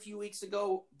heard a few weeks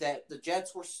ago that the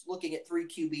Jets were looking at 3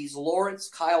 QBs, Lawrence,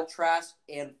 Kyle Trask,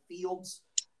 and Fields.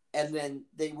 And then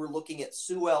they were looking at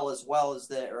Sewell as well as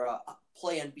their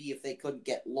plan B if they couldn't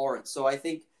get Lawrence. So I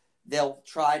think they'll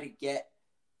try to get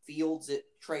Fields,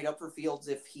 trade up for Fields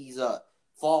if he's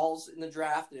falls in the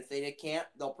draft, and if they can't,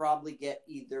 they'll probably get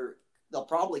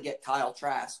Kyle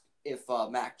Trask if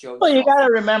Mac Jones. Well, you got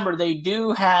to remember they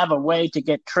do have a way to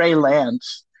get Trey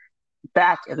Lance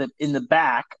back in the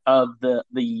back of the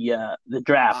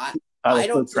draft. I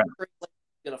don't think Trey Lance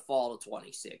is going to fall to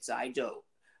 26. I don't.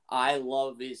 I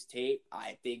love his tape.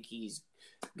 I think he's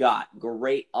got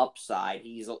great upside.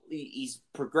 He's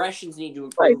progressions need to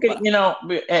improve.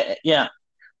 Yeah.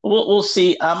 We'll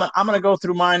see. I'm going to go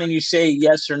through mine, and you say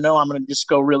yes or no. I'm going to just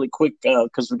go really quick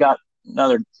because we got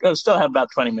still have about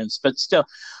 20 minutes, but still.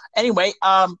 Anyway,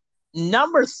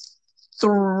 number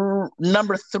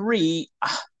 3,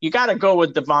 you got to go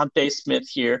with Devontae Smith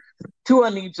here. Tua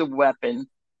needs a weapon.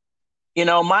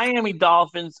 Miami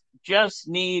Dolphins just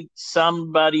need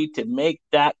somebody to make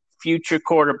that future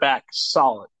quarterback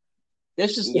solid.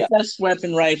 This is the best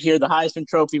weapon right here, the Heisman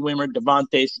Trophy winner,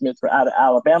 Devontae Smith out of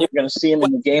Alabama. We're going to see him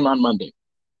in the game on Monday.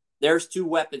 There's 2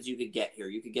 weapons you could get here.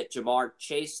 You could get Jamar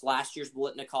Chase, last year's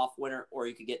Biletnikoff winner, or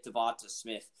you could get Devonta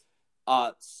Smith.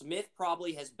 Smith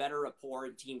probably has better rapport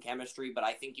and team chemistry, but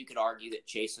I think you could argue that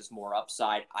Chase has more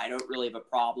upside. I don't really have a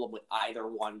problem with either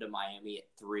one to Miami at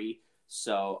 3.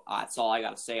 So that's all I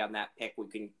got to say on that pick. We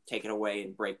can take it away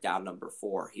and break down number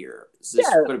 4 here.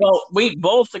 We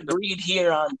both agreed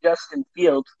here on Justin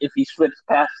Fields if he switched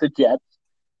past the Jets.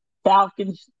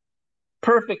 Falcons,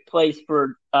 perfect place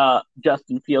for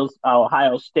Justin Fields,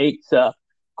 Ohio State's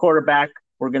quarterback.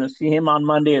 We're going to see him on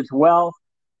Monday as well.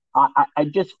 I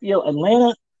just feel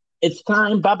Atlanta, it's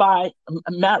time. Bye-bye.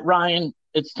 Matt Ryan,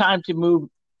 it's time to move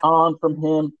on from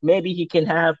him. Maybe he can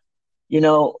have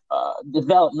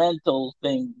developmental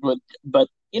thing, but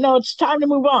it's time to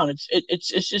move on.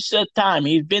 It's just that time.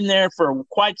 He's been there for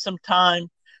quite some time.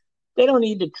 They don't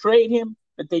need to trade him,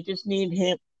 but they just need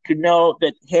him to know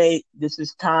that, hey, this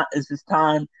is time.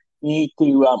 You need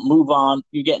to move on.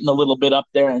 You're getting a little bit up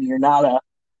there, and you're not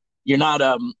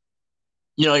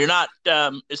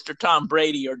Mr. Tom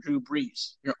Brady or Drew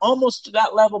Brees. You're almost to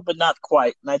that level, but not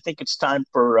quite. And I think it's time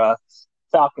for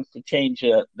Falcons to change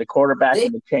the quarterback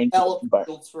and to change the environment.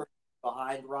 Fields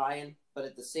behind Ryan, but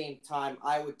at the same time,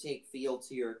 I would take Fields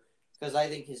here because I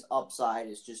think his upside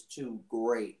is just too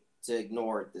great to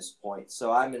ignore at this point.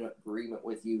 So I'm in agreement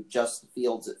with you. Justin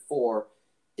Fields at 4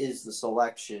 is the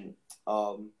selection.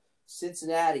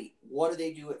 Cincinnati, what do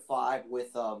they do at 5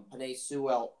 with Penei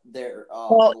Sewell there?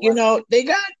 They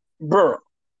got Burrow.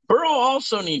 Burrow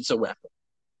also needs a weapon.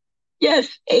 Yes,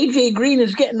 A.J. Green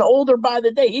is getting older by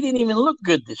the day. He didn't even look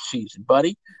good this season,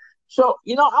 buddy. So,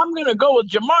 I'm going to go with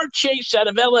Jamar Chase out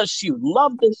of LSU.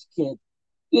 Love this kid.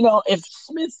 If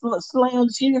Smith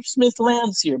lands here, Smith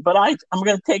lands here. But I'm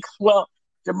going to take,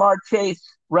 Jamar Chase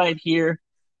right here.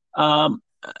 And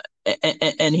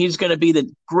he's going to be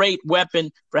the great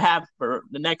weapon for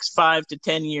the next 5 to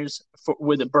 10 years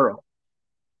with a Burrow.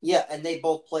 Yeah, and they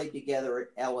both played together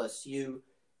at LSU.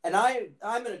 And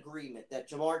I'm in agreement that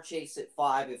Jamar Chase at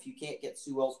 5, if you can't get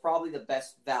Sewell, is probably the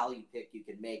best value pick you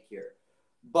can make here.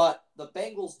 But the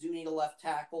Bengals do need a left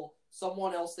tackle.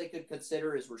 Someone else they could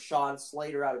consider is Rashawn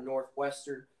Slater out of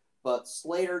Northwestern. But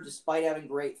Slater, despite having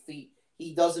great feet,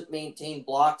 he doesn't maintain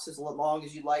blocks as long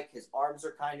as you like. His arms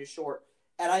are kind of short.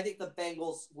 And I think the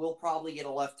Bengals will probably get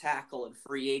a left tackle in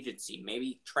free agency.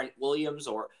 Maybe Trent Williams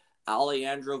or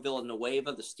Alejandro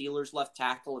Villanueva, the Steelers' left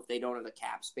tackle, if they don't have the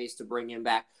cap space to bring him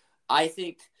back. I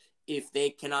think if they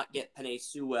cannot get Penei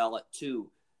Sewell at 2,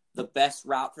 the best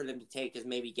route for them to take is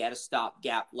maybe get a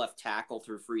stopgap left tackle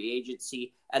through free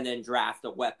agency and then draft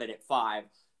a weapon at 5,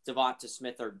 Devonta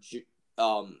Smith or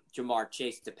Jamar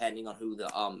Chase, depending on who the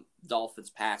Dolphins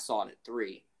pass on at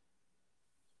 3.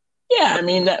 Yeah, I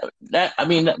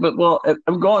mean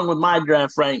I'm going with my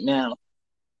draft right now.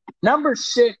 Number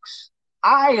 6,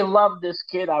 I love this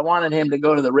kid. I wanted him to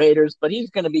go to the Raiders, but he's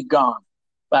going to be gone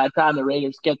by the time the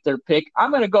Raiders get their pick.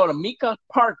 I'm going to go to Micah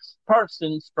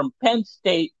Parsons from Penn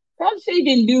State. Penn State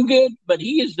didn't do good, but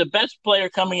he is the best player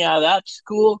coming out of that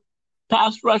school.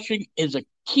 Pass rushing is a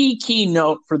key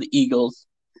note for the Eagles.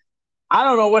 I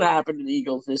don't know what happened to the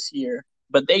Eagles this year,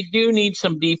 but they do need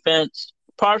some defense.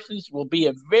 Parsons will be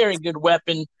a very good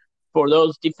weapon for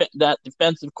that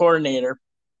defensive coordinator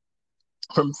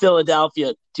from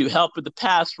Philadelphia to help with the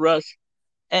pass rush,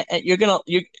 and they're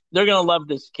gonna love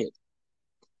this kid.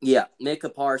 Yeah, Micah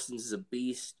Parsons is a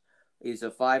beast. He's a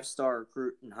 5-star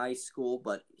recruit in high school,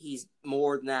 but he's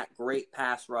more than that. Great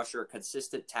pass rusher,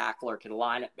 consistent tackler, can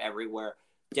line up everywhere.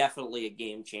 Definitely a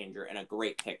game changer and a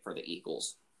great pick for the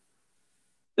Eagles.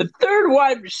 The third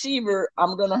wide receiver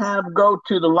I'm gonna have go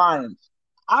to the Lions.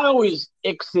 I always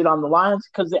exit on the Lions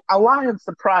because the Lions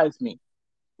surprise me.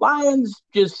 Lions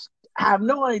just have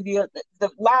no idea. The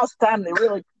last time they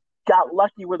really got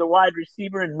lucky with a wide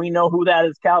receiver, and we know who that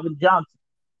is, Calvin Johnson.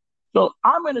 So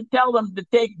I'm going to tell them to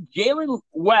take Jalen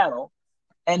Waddle,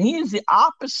 and he is the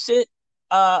opposite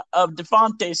of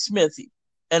Devontae Smith.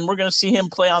 And we're going to see him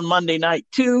play on Monday night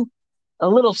too. A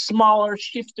little smaller,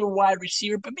 shifter wide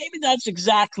receiver, but maybe that's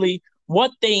exactly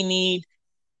what they need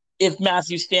if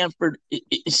Matthew Stafford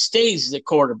stays the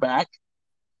quarterback.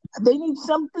 They need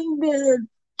something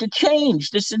to change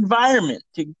this environment,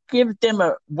 to give them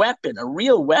a weapon, a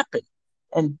real weapon.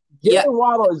 And Jalen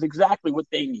Waddle is exactly what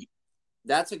they need.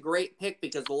 That's a great pick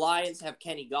because the Lions have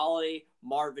Kenny Golladay,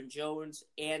 Marvin Jones,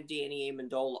 and Danny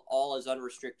Amendola all as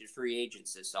unrestricted free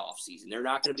agents this offseason. They're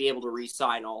not going to be able to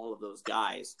re-sign all of those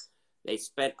guys. They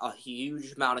spent a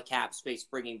huge amount of cap space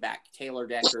bringing back Taylor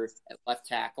Decker at left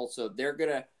tackle, so they're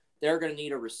gonna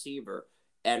need a receiver.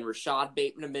 And Rashad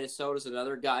Bateman of Minnesota is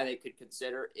another guy they could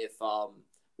consider if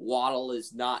Waddle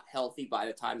is not healthy by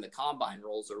the time the combine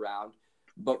rolls around.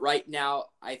 But right now,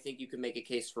 I think you can make a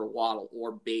case for Waddle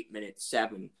or Bateman at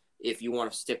 7 if you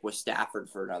want to stick with Stafford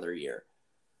for another year.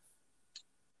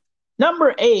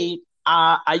 Number 8,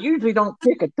 I usually don't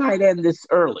pick a tight end this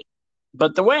early.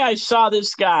 But the way I saw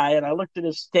this guy and I looked at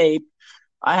his tape,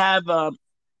 I have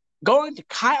going to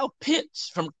Kyle Pitts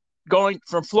from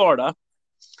Florida.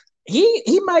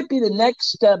 He might be the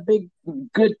next big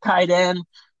good tight end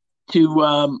to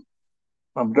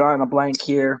I'm drawing a blank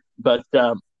here, but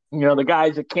the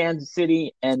guys at Kansas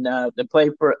City and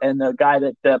the guy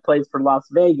that plays for Las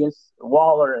Vegas,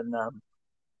 Waller, and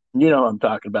you know what I'm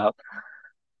talking about.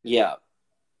 Yeah,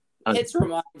 Pitts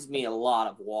reminds me a lot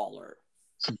of Waller.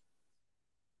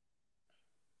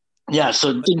 Yeah,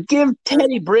 so to give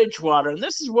Teddy Bridgewater, and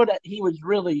this is what he was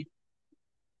really,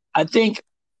 I think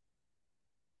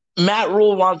Matt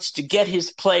Rule wants to get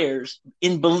his players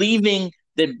in believing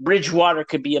that Bridgewater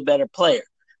could be a better player.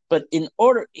 But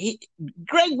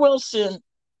Greg Wilson,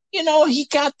 he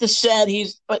got the set,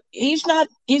 but he's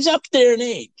up there in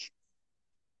age.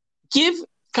 Give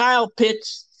Kyle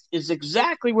Pitts is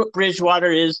exactly what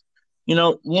Bridgewater is,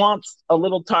 wants a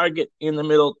little target in the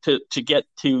middle to get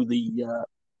to the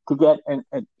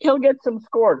and he'll get some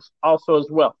scores also as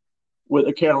well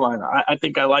with Carolina. I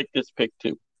think I like this pick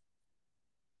too.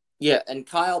 Yeah, and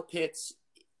Kyle Pitts,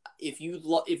 if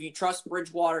you trust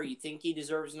Bridgewater, you think he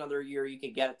deserves another year, you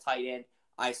can get a tight end.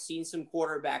 I've seen some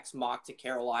quarterbacks mocked to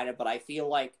Carolina, but I feel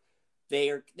like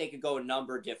they could go a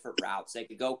number of different routes. They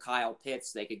could go Kyle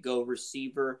Pitts. They could go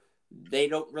receiver. They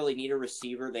don't really need a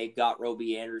receiver. They've got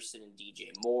Robbie Anderson and DJ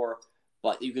Moore.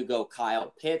 But you could go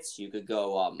Kyle Pitts. You could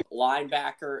go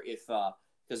linebacker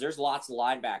because there's lots of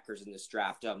linebackers in this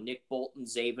draft. Nick Bolton,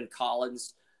 Zaven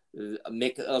Collins,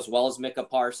 as well as Micah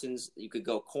Parsons. You could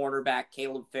go cornerback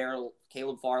Caleb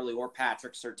Farley, or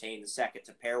Patrick Surtain II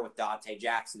to pair with Dante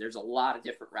Jackson. There's a lot of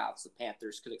different routes the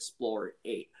Panthers could explore at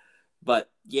 8. But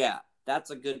yeah,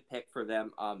 that's a good pick for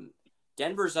them.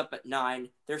 Denver's up at 9.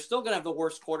 They're still going to have the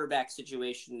worst quarterback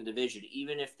situation in the division,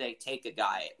 even if they take a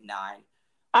guy at 9.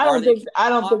 I don't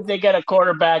think they get a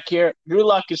quarterback here. Drew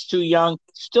Luck is too young.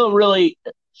 Still really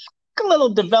a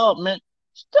little development.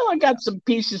 Still got some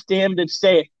pieces to him that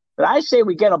say, but I say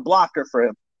we get a blocker for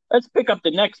him. Let's pick up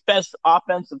the next best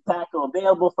offensive tackle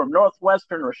available from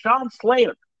Northwestern, Rashawn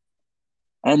Slater.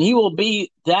 And he will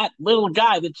be that little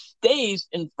guy that stays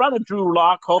in front of Drew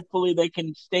Lock. Hopefully they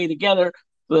can stay together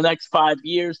for the next 5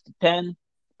 years to 10.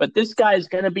 But this guy is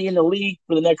going to be in the league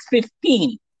for the next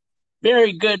 15.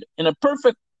 very good. In a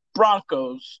perfect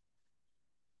Broncos,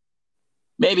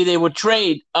 maybe they would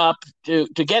trade up to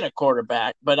get a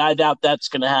quarterback, but I doubt that's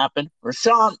going to happen.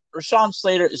 Rashawn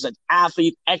Slater is an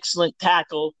athlete, excellent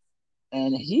tackle,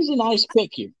 and he's a nice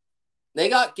pick here. They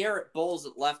got Garrett Bowles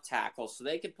at left tackle, so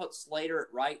they could put Slater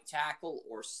at right tackle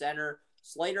or center.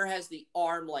 Slater has the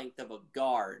arm length of a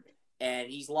guard, and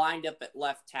he's lined up at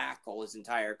left tackle his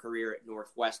entire career at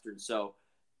Northwestern. So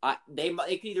they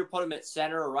could either put him at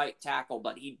center or right tackle,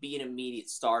 but he'd be an immediate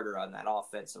starter on that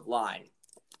offensive line.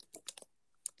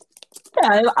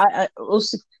 Yeah, we'll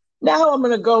see. Now I'm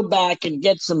going to go back and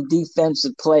get some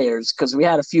defensive players because we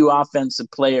had a few offensive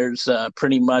players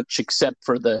pretty much, except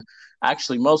for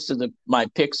actually most of my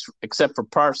picks, except for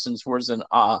Parsons, was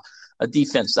a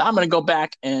defense. So I'm going to go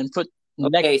back and put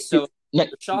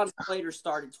Sean Slater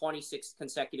started 26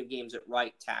 consecutive games at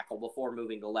right tackle before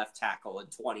moving to left tackle in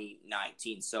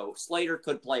 2019. So Slater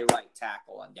could play right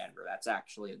tackle on Denver. That's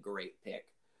actually a great pick.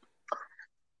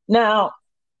 Now,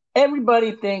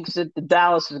 everybody thinks that the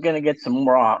Dallas is going to get some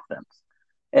more offense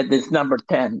at this number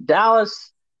 10.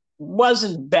 Dallas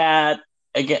wasn't bad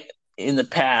again in the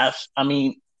past. I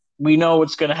mean, we know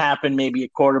what's going to happen. Maybe a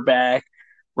quarterback,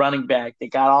 running back. They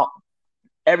got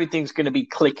everything's going to be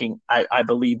clicking, I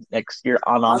believe, next year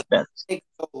on offense. They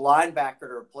could go linebacker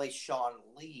to replace Sean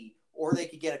Lee, or they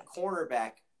could get a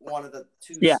cornerback, one of the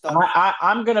two. Yeah,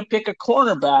 I'm going to pick a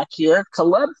cornerback here.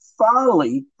 Caleb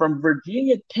Farley from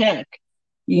Virginia Tech.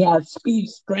 He has speed,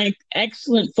 strength,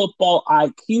 excellent football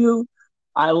IQ.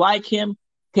 I like him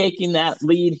taking that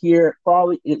lead here.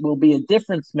 Farley, it will be a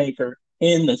difference maker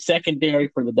in the secondary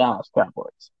for the Dallas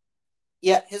Cowboys.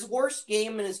 Yeah, his worst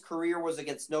game in his career was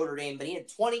against Notre Dame, but he had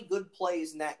 20 good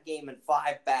plays in that game and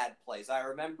 5 bad plays. I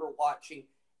remember watching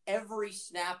every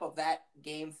snap of that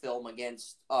game film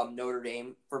against Notre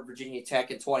Dame for Virginia Tech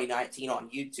in 2019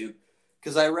 on YouTube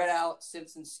because I read Alex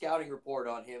Simpson's scouting report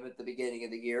on him at the beginning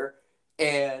of the year,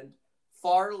 and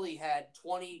Farley had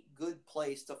 20 good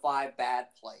plays to 5 bad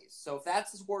plays. So if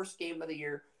that's his worst game of the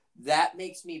year, that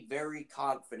makes me very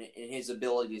confident in his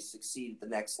ability to succeed at the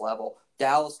next level.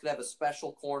 Dallas could have a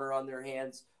special corner on their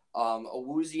hands.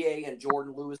 Awuzie and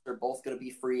Jordan Lewis are both going to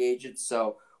be free agents.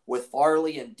 So with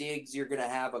Farley and Diggs, you're going to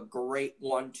have a great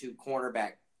 1-2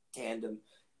 cornerback tandem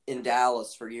in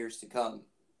Dallas for years to come.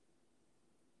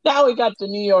 Now we got the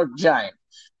New York Giants,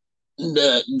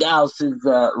 Dallas's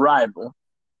rival.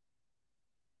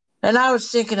 And I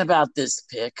was thinking about this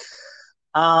pick.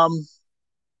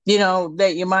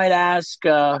 That you might ask,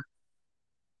 hey,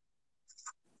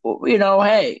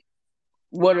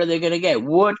 what are they going to get?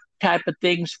 What type of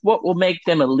things? What will make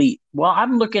them elite? Well,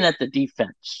 I'm looking at the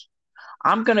defense.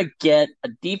 I'm going to get a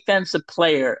defensive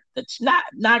player that's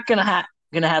not going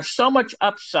to have so much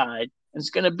upside. It's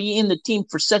going to be in the team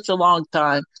for such a long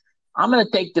time. I'm going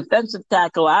to take defensive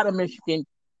tackle out of Michigan,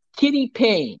 Kwity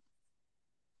Paye.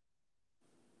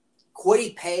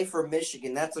 Kwity Paye for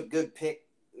Michigan. That's a good pick.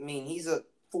 I mean, he's a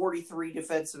 43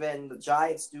 defensive end. The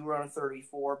Giants do run a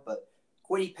 34, but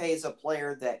Kwity Paye is a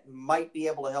player that might be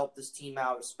able to help this team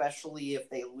out, especially if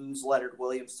they lose Leonard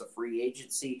Williams to free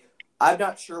agency. I'm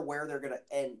not sure where they're going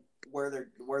to end, where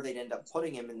they'd end up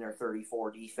putting him in their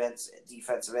 34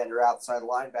 defensive end or outside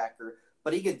linebacker,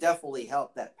 but he could definitely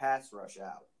help that pass rush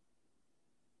out.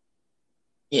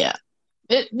 Yeah.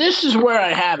 This is where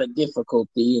I have a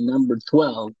difficulty in number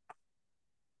 12.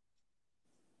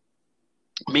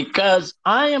 Because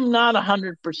I am not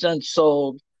 100%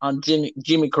 sold on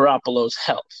Jimmy Garoppolo's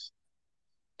health.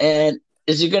 And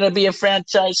is he going to be a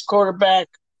franchise quarterback?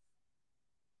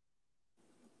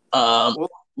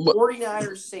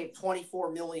 49ers saved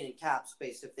 $24 million in cap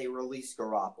space if they release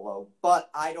Garoppolo, but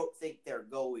I don't think they're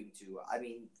going to. I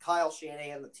mean, Kyle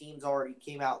Shanahan, the team's already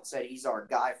came out and said he's our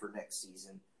guy for next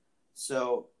season.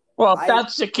 So, well, if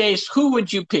that's the case, who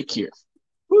would you pick here?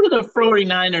 Who do the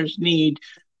 49ers need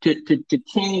to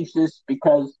change this,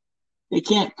 because they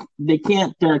can't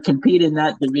compete in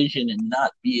that division and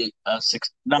not be a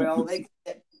six. Well, they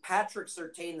get Patrick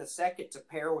Surtain II to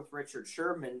pair with Richard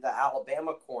Sherman, the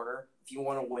Alabama corner, if you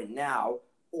want to win now,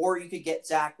 or you could get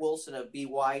Zach Wilson of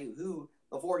BYU, who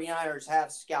the 49ers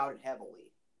have scouted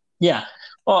heavily. Yeah,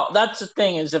 well, that's the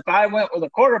thing is if I went with a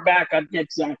quarterback, I'd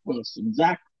get Zach Wilson.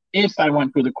 If I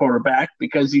went with a quarterback,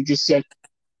 because he just said,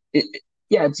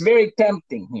 it's very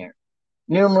tempting here.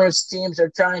 Numerous teams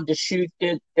are trying to shoot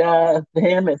at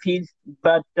him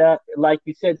but like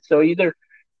you said, so either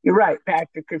you're right,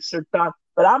 Patrick or Surtain,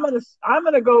 but I'm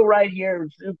gonna go right here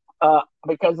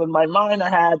because in my mind I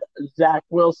had Zach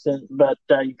Wilson, but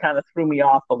you kind of threw me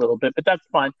off a little bit, but that's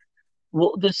fine.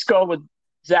 We'll just go with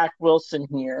Zach Wilson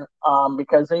here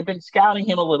because they've been scouting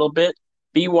him a little bit.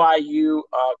 BYU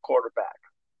quarterback.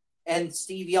 And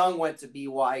Steve Young went to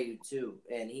BYU too,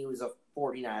 and he was a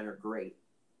 49er great.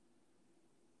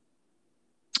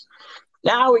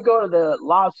 Now we go to the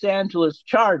Los Angeles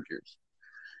Chargers.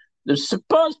 There's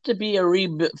supposed to be a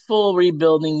full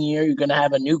rebuilding year. You're going to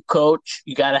have a new coach.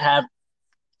 You got to have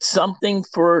something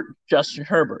for Justin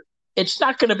Herbert. It's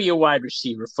not going to be a wide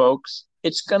receiver, folks.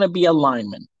 It's going to be a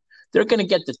lineman. They're going to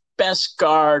get the best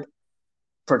guard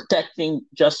protecting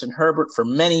Justin Herbert for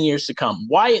many years to come.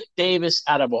 Wyatt Davis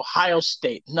out of Ohio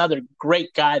State, another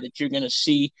great guy that you're going to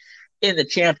see in the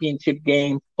championship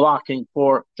game blocking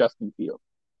for Justin Fields.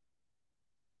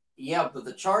 Yeah, but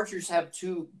the Chargers have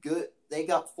two good. They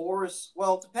got Forrest.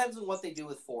 Well, it depends on what they do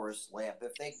with Forrest Lamp.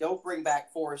 If they don't bring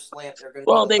back Forrest Lamp, they're going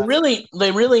to. Well, they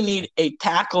really need a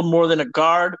tackle more than a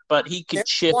guard, but he could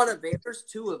shift. There's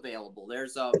two available.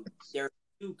 There's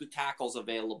two good tackles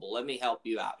available. Let me help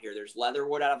you out here. There's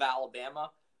Leatherwood out of Alabama,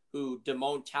 who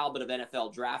Damone Talbot of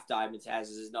NFL Draft Diamonds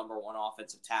has as his number one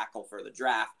offensive tackle for the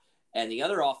draft, and the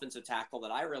other offensive tackle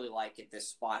that I really like at this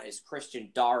spot is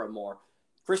Christian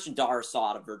Darrisaw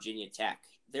out of Virginia Tech.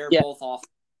 They're both off.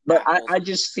 But I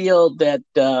just feel that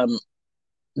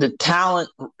the talent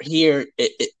here,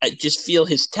 I just feel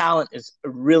his talent is a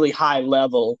really high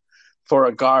level for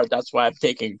a guard. That's why I'm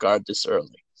taking a guard this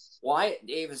early. Wyatt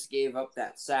Davis gave up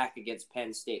that sack against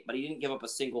Penn State, but he didn't give up a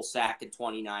single sack in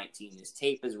 2019. His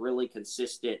tape is really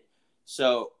consistent.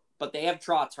 But they have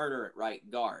Tra Turner at right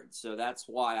guard, so that's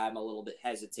why I'm a little bit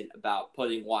hesitant about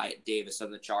putting Wyatt Davis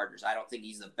on the Chargers. I don't think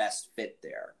he's the best fit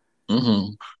there.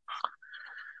 Mm-hmm.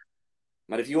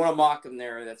 But if you want to mock him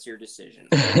there, that's your decision.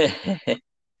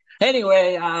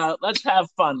 Anyway, let's have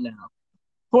fun now.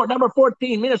 For number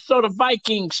 14, Minnesota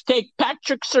Vikings take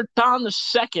Patrick Surtain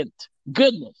II.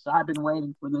 Goodness, I've been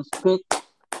waiting for this pick.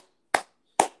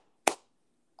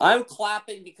 I'm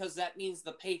clapping because that means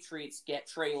the Patriots get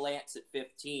Trey Lance at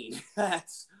 15.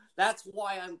 That's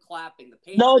why I'm clapping. The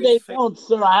Patriots. No, they don't,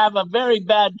 sir. I have a very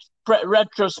bad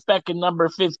retrospect in number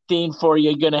 15 for you.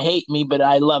 You're going to hate me, but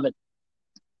I love it.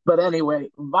 But anyway,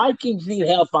 Vikings need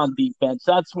help on defense.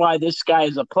 That's why this guy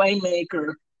is a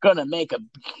playmaker, going to make a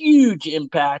huge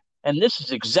impact, and this is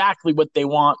exactly what they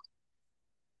want.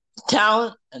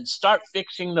 Talent, and start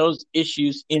fixing those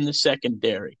issues in the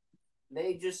secondary.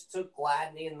 They just took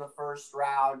Gladney in the first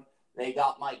round. They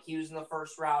got Mike Hughes in the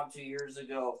first round 2 years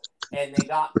ago, and they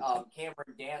got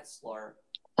Cameron Dantzler.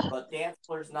 But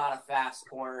Dantzler's not a fast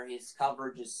corner. His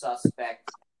coverage is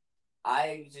suspect.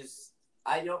 I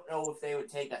don't know if they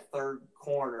would take a third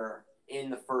corner in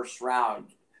the first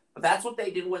round. But that's what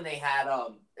they did when they had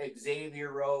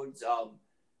Xavier Rhodes,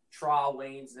 Tra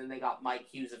Waynes, and then they got Mike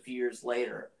Hughes a few years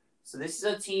later. So this is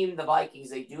a team, the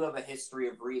Vikings, they do have a history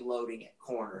of reloading at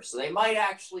corner. So they might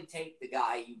actually take the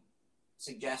guy you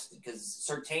suggested because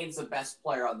Surtain's the best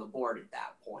player on the board at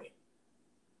that point.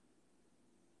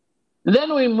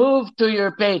 Then we move to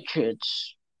your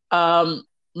Patriots.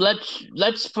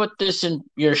 Let's put this in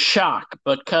your shock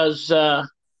because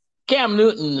Cam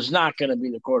Newton is not going to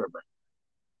be the quarterback.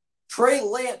 Trey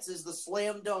Lance is the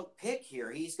slam dunk pick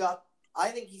here. I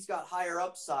think he's got higher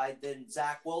upside than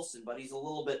Zach Wilson, but he's a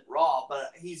little bit raw.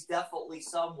 But he's definitely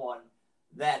someone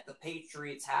that the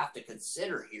Patriots have to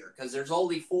consider here because there's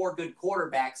only 4 good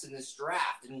quarterbacks in this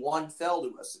draft, and one fell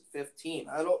to us at 15.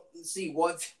 I don't see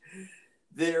what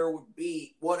there would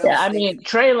be. What else?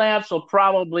 Trey Lance will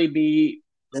probably be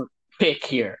the pick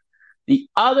here. The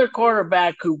other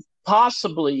quarterback who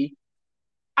possibly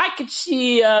I could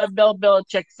see Bill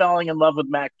Belichick falling in love with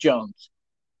Mac Jones.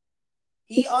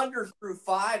 He underthrew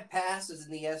 5 passes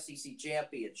in the SEC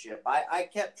championship. I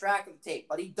kept track of the tape,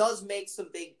 but he does make some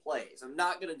big plays. I'm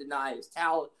not going to deny his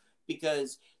talent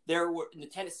because there were in the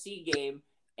Tennessee game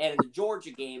and in the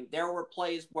Georgia game, there were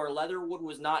plays where Leatherwood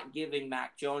was not giving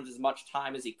Mac Jones as much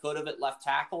time as he could have at left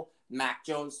tackle. Mac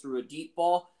Jones threw a deep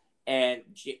ball, and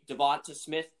Devonta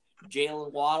Smith,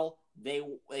 Jalen Waddle, they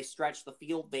stretched the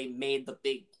field. They made the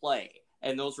big play,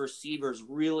 and those receivers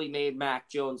really made Mac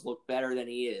Jones look better than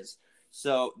he is.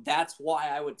 So that's why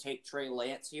I would take Trey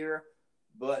Lance here.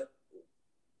 But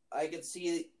I could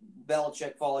see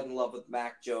Belichick falling in love with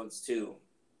Mac Jones too.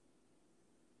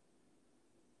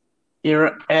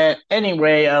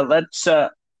 Anyway, let's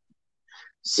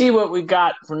see what we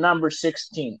got for number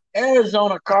 16.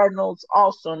 Arizona Cardinals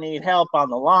also need help on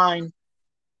the line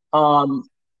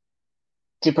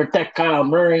to protect Kyle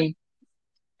Murray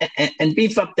and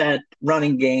beef up that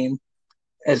running game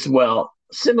as well.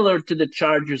 Similar to the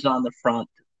Chargers on the front.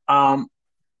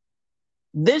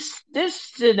 This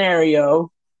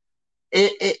scenario,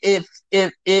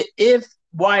 if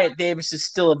Wyatt Davis is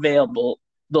still available,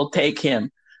 they'll take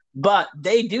him. But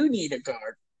they do need a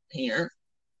guard here.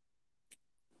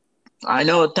 I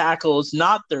know a tackle is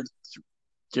not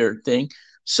their thing.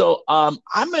 So I'm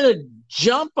going to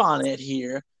jump on it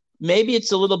here. Maybe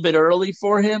it's a little bit early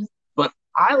for him, but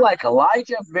I like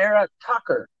Elijah Vera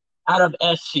Tucker out of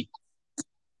SC.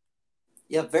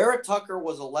 Yeah, Vera Tucker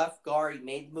was a left guard. He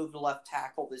made the move to left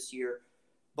tackle this year.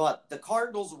 But the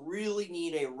Cardinals really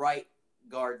need a right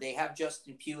guard. They have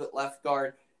Justin Pugh at left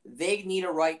guard. They need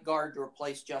a right guard to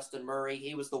replace Justin Murray.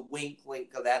 He was the wink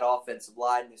link of that offensive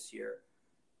line this year.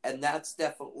 And that's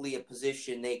definitely a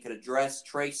position they could address.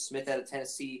 Trey Smith out of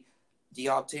Tennessee,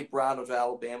 Deontay Brown of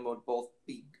Alabama would both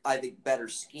be, I think, better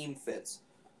scheme fits.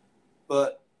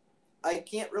 But I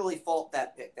can't really fault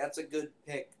that pick. That's a good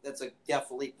pick. That's a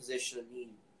definitely position of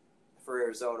need for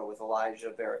Arizona with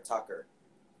Elijah Vera Tucker.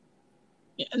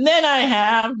 And then I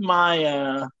have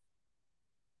my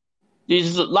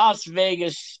these Las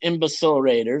Vegas imbecile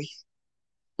Raiders.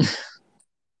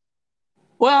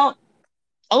 Well,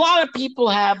 a lot of people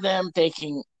have them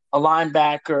taking a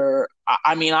linebacker.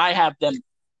 I mean, I have them.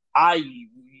 I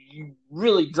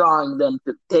really drawing them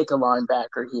to take a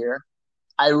linebacker here.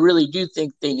 I really do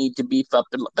think they need to beef up,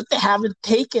 but they haven't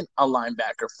taken a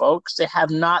linebacker, folks. They have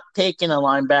not taken a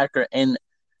linebacker, and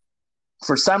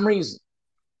for some reason,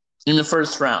 in the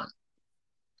first round,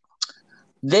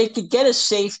 they could get a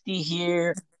safety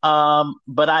here,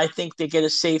 but I think they get a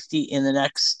safety in the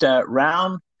next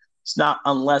round. It's not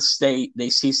unless they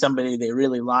see somebody they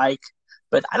really like.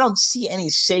 But I don't see any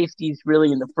safeties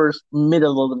really in the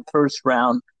middle of the first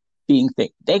round being thing.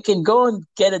 They can go and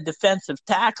get a defensive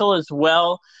tackle as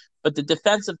well, but the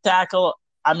defensive tackle,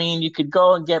 I mean, you could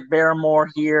go and get Barrymore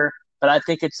here, but I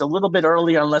think it's a little bit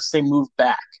early unless they move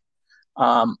back.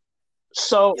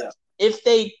 So if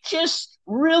they just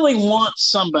really want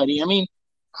somebody, I mean,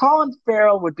 Colin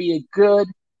Farrell would be a good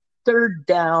third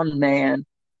down man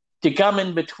to come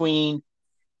in between.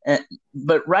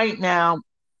 But right now,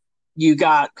 they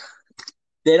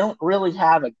don't really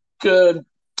have a good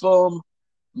boom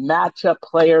matchup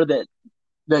player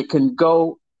that can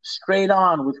go straight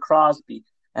on with Crosby.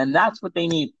 And that's what they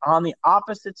need. On the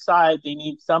opposite side, they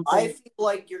need something. I feel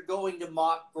like you're going to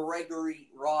mock Gregory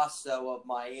Rosso of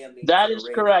Miami. That is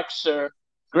correct, sir.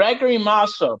 Gregory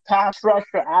Rosso, pass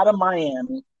rusher out of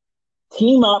Miami,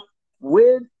 team up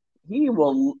with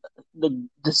the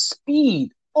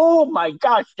speed. Oh my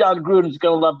gosh, John Gruden's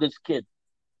gonna love this kid.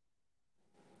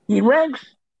 He ranks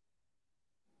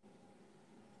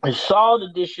a solid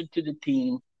addition to the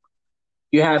team.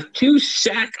 You have 2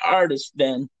 sack artists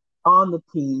then on the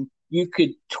team. You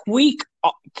could tweak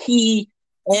Key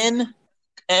and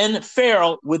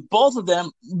Farrell with both of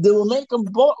them. They will make them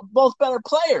both better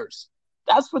players.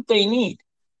 That's what they need.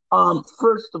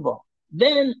 First of all,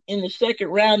 then in the second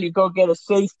round, you go get a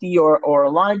safety or a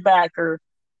linebacker,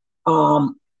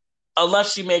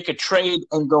 unless you make a trade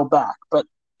and go back. But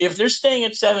if they're staying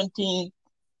at 17,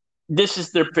 this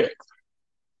is their pick.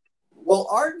 Well,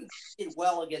 Arden did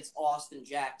well against Austin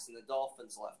Jackson, the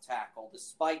Dolphins' left tackle,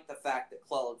 despite the fact that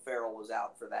Clelin Ferrell was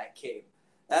out for that game.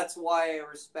 That's why I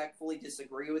respectfully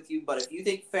disagree with you. But if you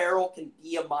think Ferrell can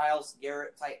be a Myles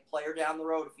Garrett-type player down the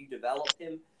road, if you develop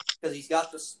him, because he's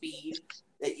got the speed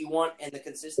that you want and the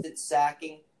consistent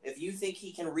sacking, if you think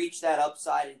he can reach that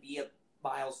upside and be a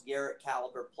Myles Garrett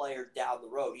caliber player down the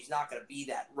road, he's not going to be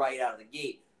that right out of the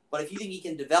gate. But if you think he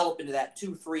can develop into that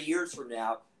 2-3 years from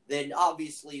now, then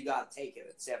obviously you got to take it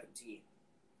at 17.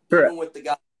 Correct. Even with the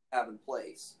guys you have in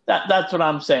place. That's what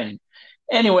I'm saying.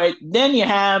 Anyway, then you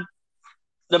have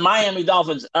the Miami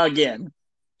Dolphins again.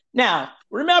 Now,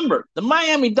 remember, the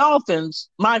Miami Dolphins,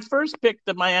 my first pick,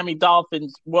 the Miami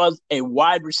Dolphins, was a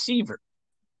wide receiver.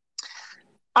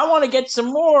 I want to get some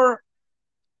more,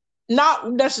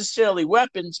 not necessarily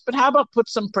weapons, but how about put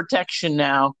some protection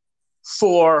now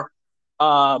for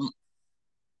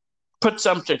put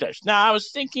some protection. Now, I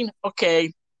was thinking,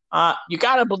 okay, you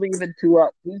got to believe in Tua.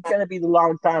 He's going to be the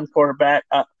long-time quarterback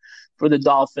for the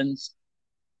Dolphins.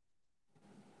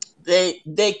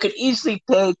 They could easily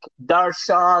take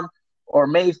Darshawn or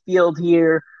Mayfield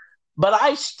here, but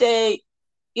I stay,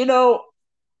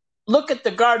 look at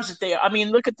the guards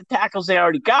look at the tackles they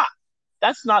already got.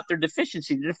 That's not their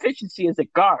deficiency. The deficiency is a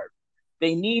guard.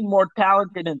 They need more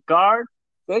talent in a guard.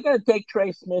 They're going to take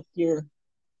Trey Smith here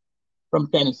from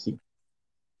Tennessee.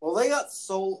 Well, they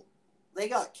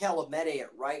got Calamete at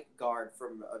right guard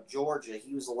from Georgia.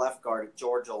 He was a left guard at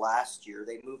Georgia last year.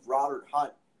 They moved Robert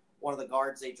Hunt, one of the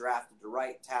guards they drafted, to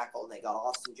right tackle, and they got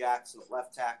Austin Jackson at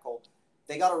left tackle.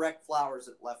 They got Erect Flowers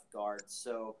at left guard.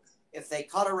 So if they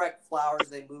cut Erect Flowers,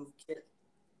 they move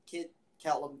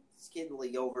Kellum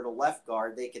Skidley over to left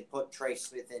guard, they could put Trey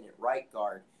Smith in at right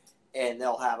guard, and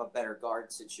they'll have a better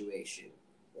guard situation.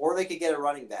 Or they could get a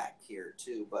running back here,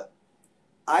 too. But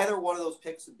Either one of those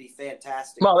picks would be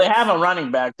fantastic. Well, they have a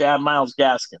running back. They have Myles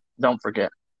Gaskin. Don't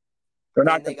forget.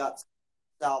 They got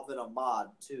Salvin Ahmad,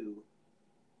 too.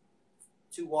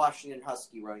 Two Washington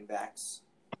Husky running backs.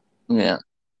 Yeah.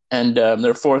 And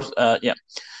their fourth, I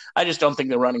just don't think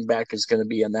the running back is going to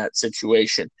be in that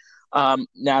situation.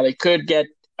 Now, they could get,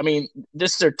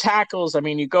 this is their tackles.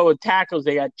 You go with tackles,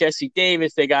 they got Jesse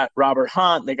Davis, they got Robert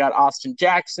Hunt, they got Austin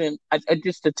Jackson.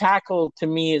 Just the tackle, to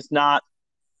me, is not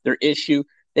their issue.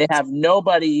 They have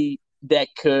nobody that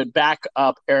could back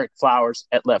up Eric Flowers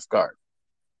at left guard.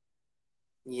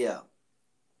 Yeah.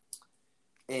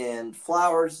 And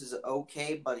Flowers is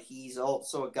okay, but he's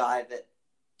also a guy that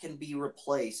can be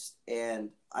replaced, and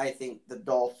I think the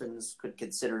Dolphins could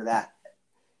consider that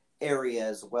area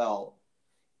as well,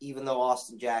 even though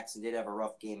Austin Jackson did have a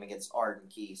rough game against Arden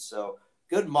Key. So,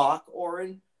 good mock,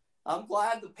 Oren. I'm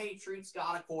glad the Patriots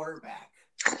got a quarterback.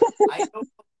 I don't know what's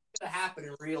going to happen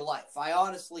in real life. I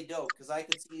honestly don't, because I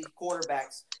could see these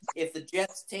quarterbacks. If the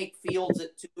Jets take Fields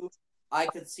at 2, I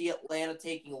could see Atlanta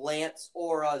taking Lance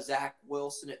or Zach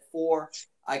Wilson at 4.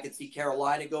 I could see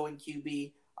Carolina going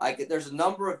QB. There's a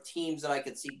number of teams that I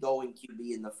could see going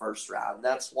QB in the first round.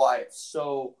 That's why it's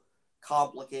so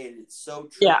complicated. It's so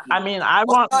tricky. Yeah, One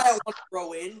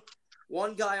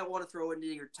guy I want to throw into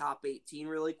your top 18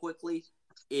 really quickly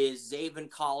is Zaven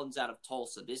Collins out of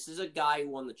Tulsa. This is a guy who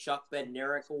won the Chuck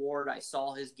Bednarik Award. I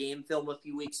saw his game film a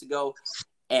few weeks ago,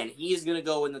 and he is going to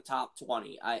go in the top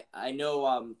 20. I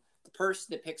know the person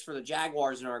that picks for the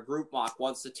Jaguars in our group mock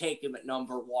wants to take him at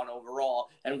number 1 overall,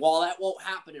 and while that won't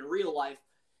happen in real life,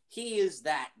 he is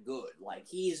that good. Like,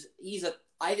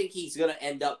 I think he's going to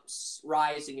end up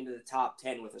rising into the top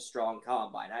 10 with a strong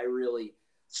combine. I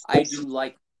do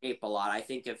like Ape a lot. I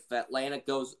think if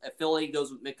Philly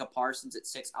goes with Micah Parsons at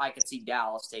 6, I could see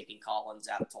Dallas taking Collins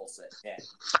out of Tulsa at 10.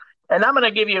 And I'm going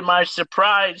to give you my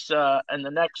surprise in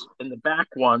the back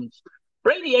ones.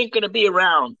 Brady ain't going to be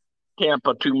around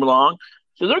Tampa too long,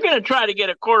 so they're going to try to get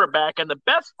a quarterback. And the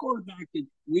best quarterback that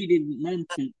we did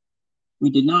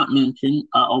not mention,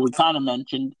 or we kind of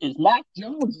mentioned, is Mac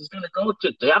Jones is going to go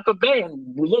to Tampa Bay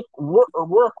and work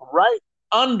right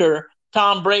under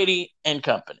Tom Brady and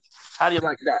company. How do you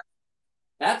like that?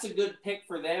 That's a good pick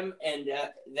for them, and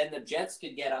then the Jets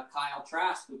could get a Kyle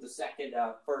Trask with the second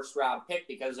first-round pick,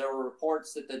 because there were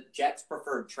reports that the Jets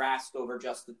preferred Trask over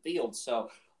Justin Fields.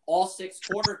 So all 6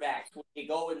 quarterbacks, when they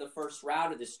go in the first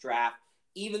round of this draft,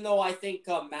 even though I think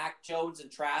Mac Jones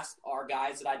and Trask are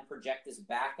guys that I'd project as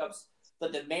backups, the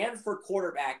demand for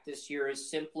quarterback this year is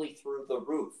simply through the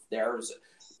roof. There are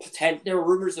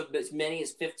rumors of as many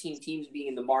as 15 teams being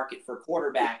in the market for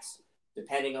quarterbacks,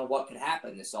 depending on what could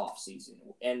happen this offseason.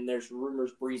 And there's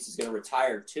rumors Brees is going to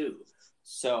retire too.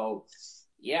 So,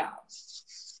 yeah.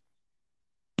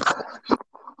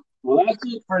 Well, that's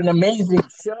it for an amazing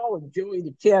show. Enjoy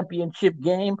the championship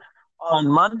game on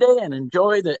Monday and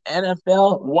enjoy the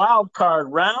NFL wildcard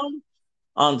round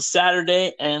on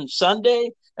Saturday and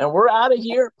Sunday. And we're out of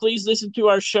here. Please listen to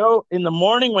our show in the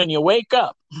morning when you wake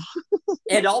up.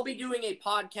 And I'll be doing a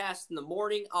podcast in the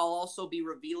morning. I'll also be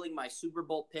revealing my Super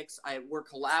Bowl picks. We're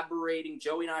collaborating.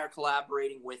 Joey and I are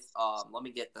collaborating with, let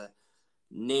me get the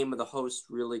name of the host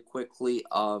really quickly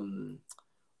on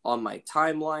my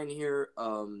timeline here.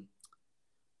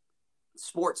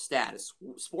 Sports Status.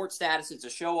 Sports Status, it's a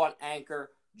show on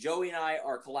Anchor. Joey and I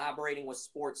are collaborating with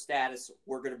Sports Status.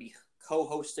 We're going to be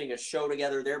co-hosting a show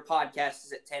together. Their podcast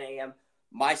is at 10 a.m.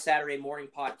 My Saturday morning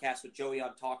podcast with Joey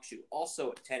on Talk Shoe,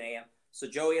 also at 10 a.m. So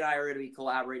Joey and I are going to be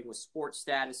collaborating with Sports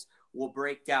Status. We'll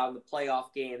break down the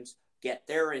playoff games, get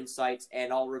their insights,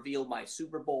 and I'll reveal my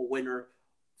Super Bowl winner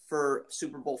for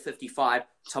Super Bowl 55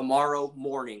 tomorrow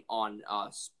morning on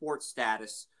Sports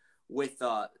Status with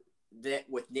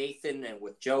Nathan and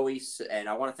with Joey. And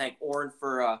I want to thank Oren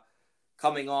for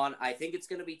coming on. I think it's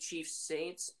going to be Chiefs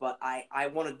Saints, but I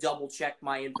want to double check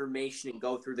my information and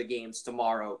go through the games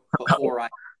tomorrow before I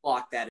lock that in.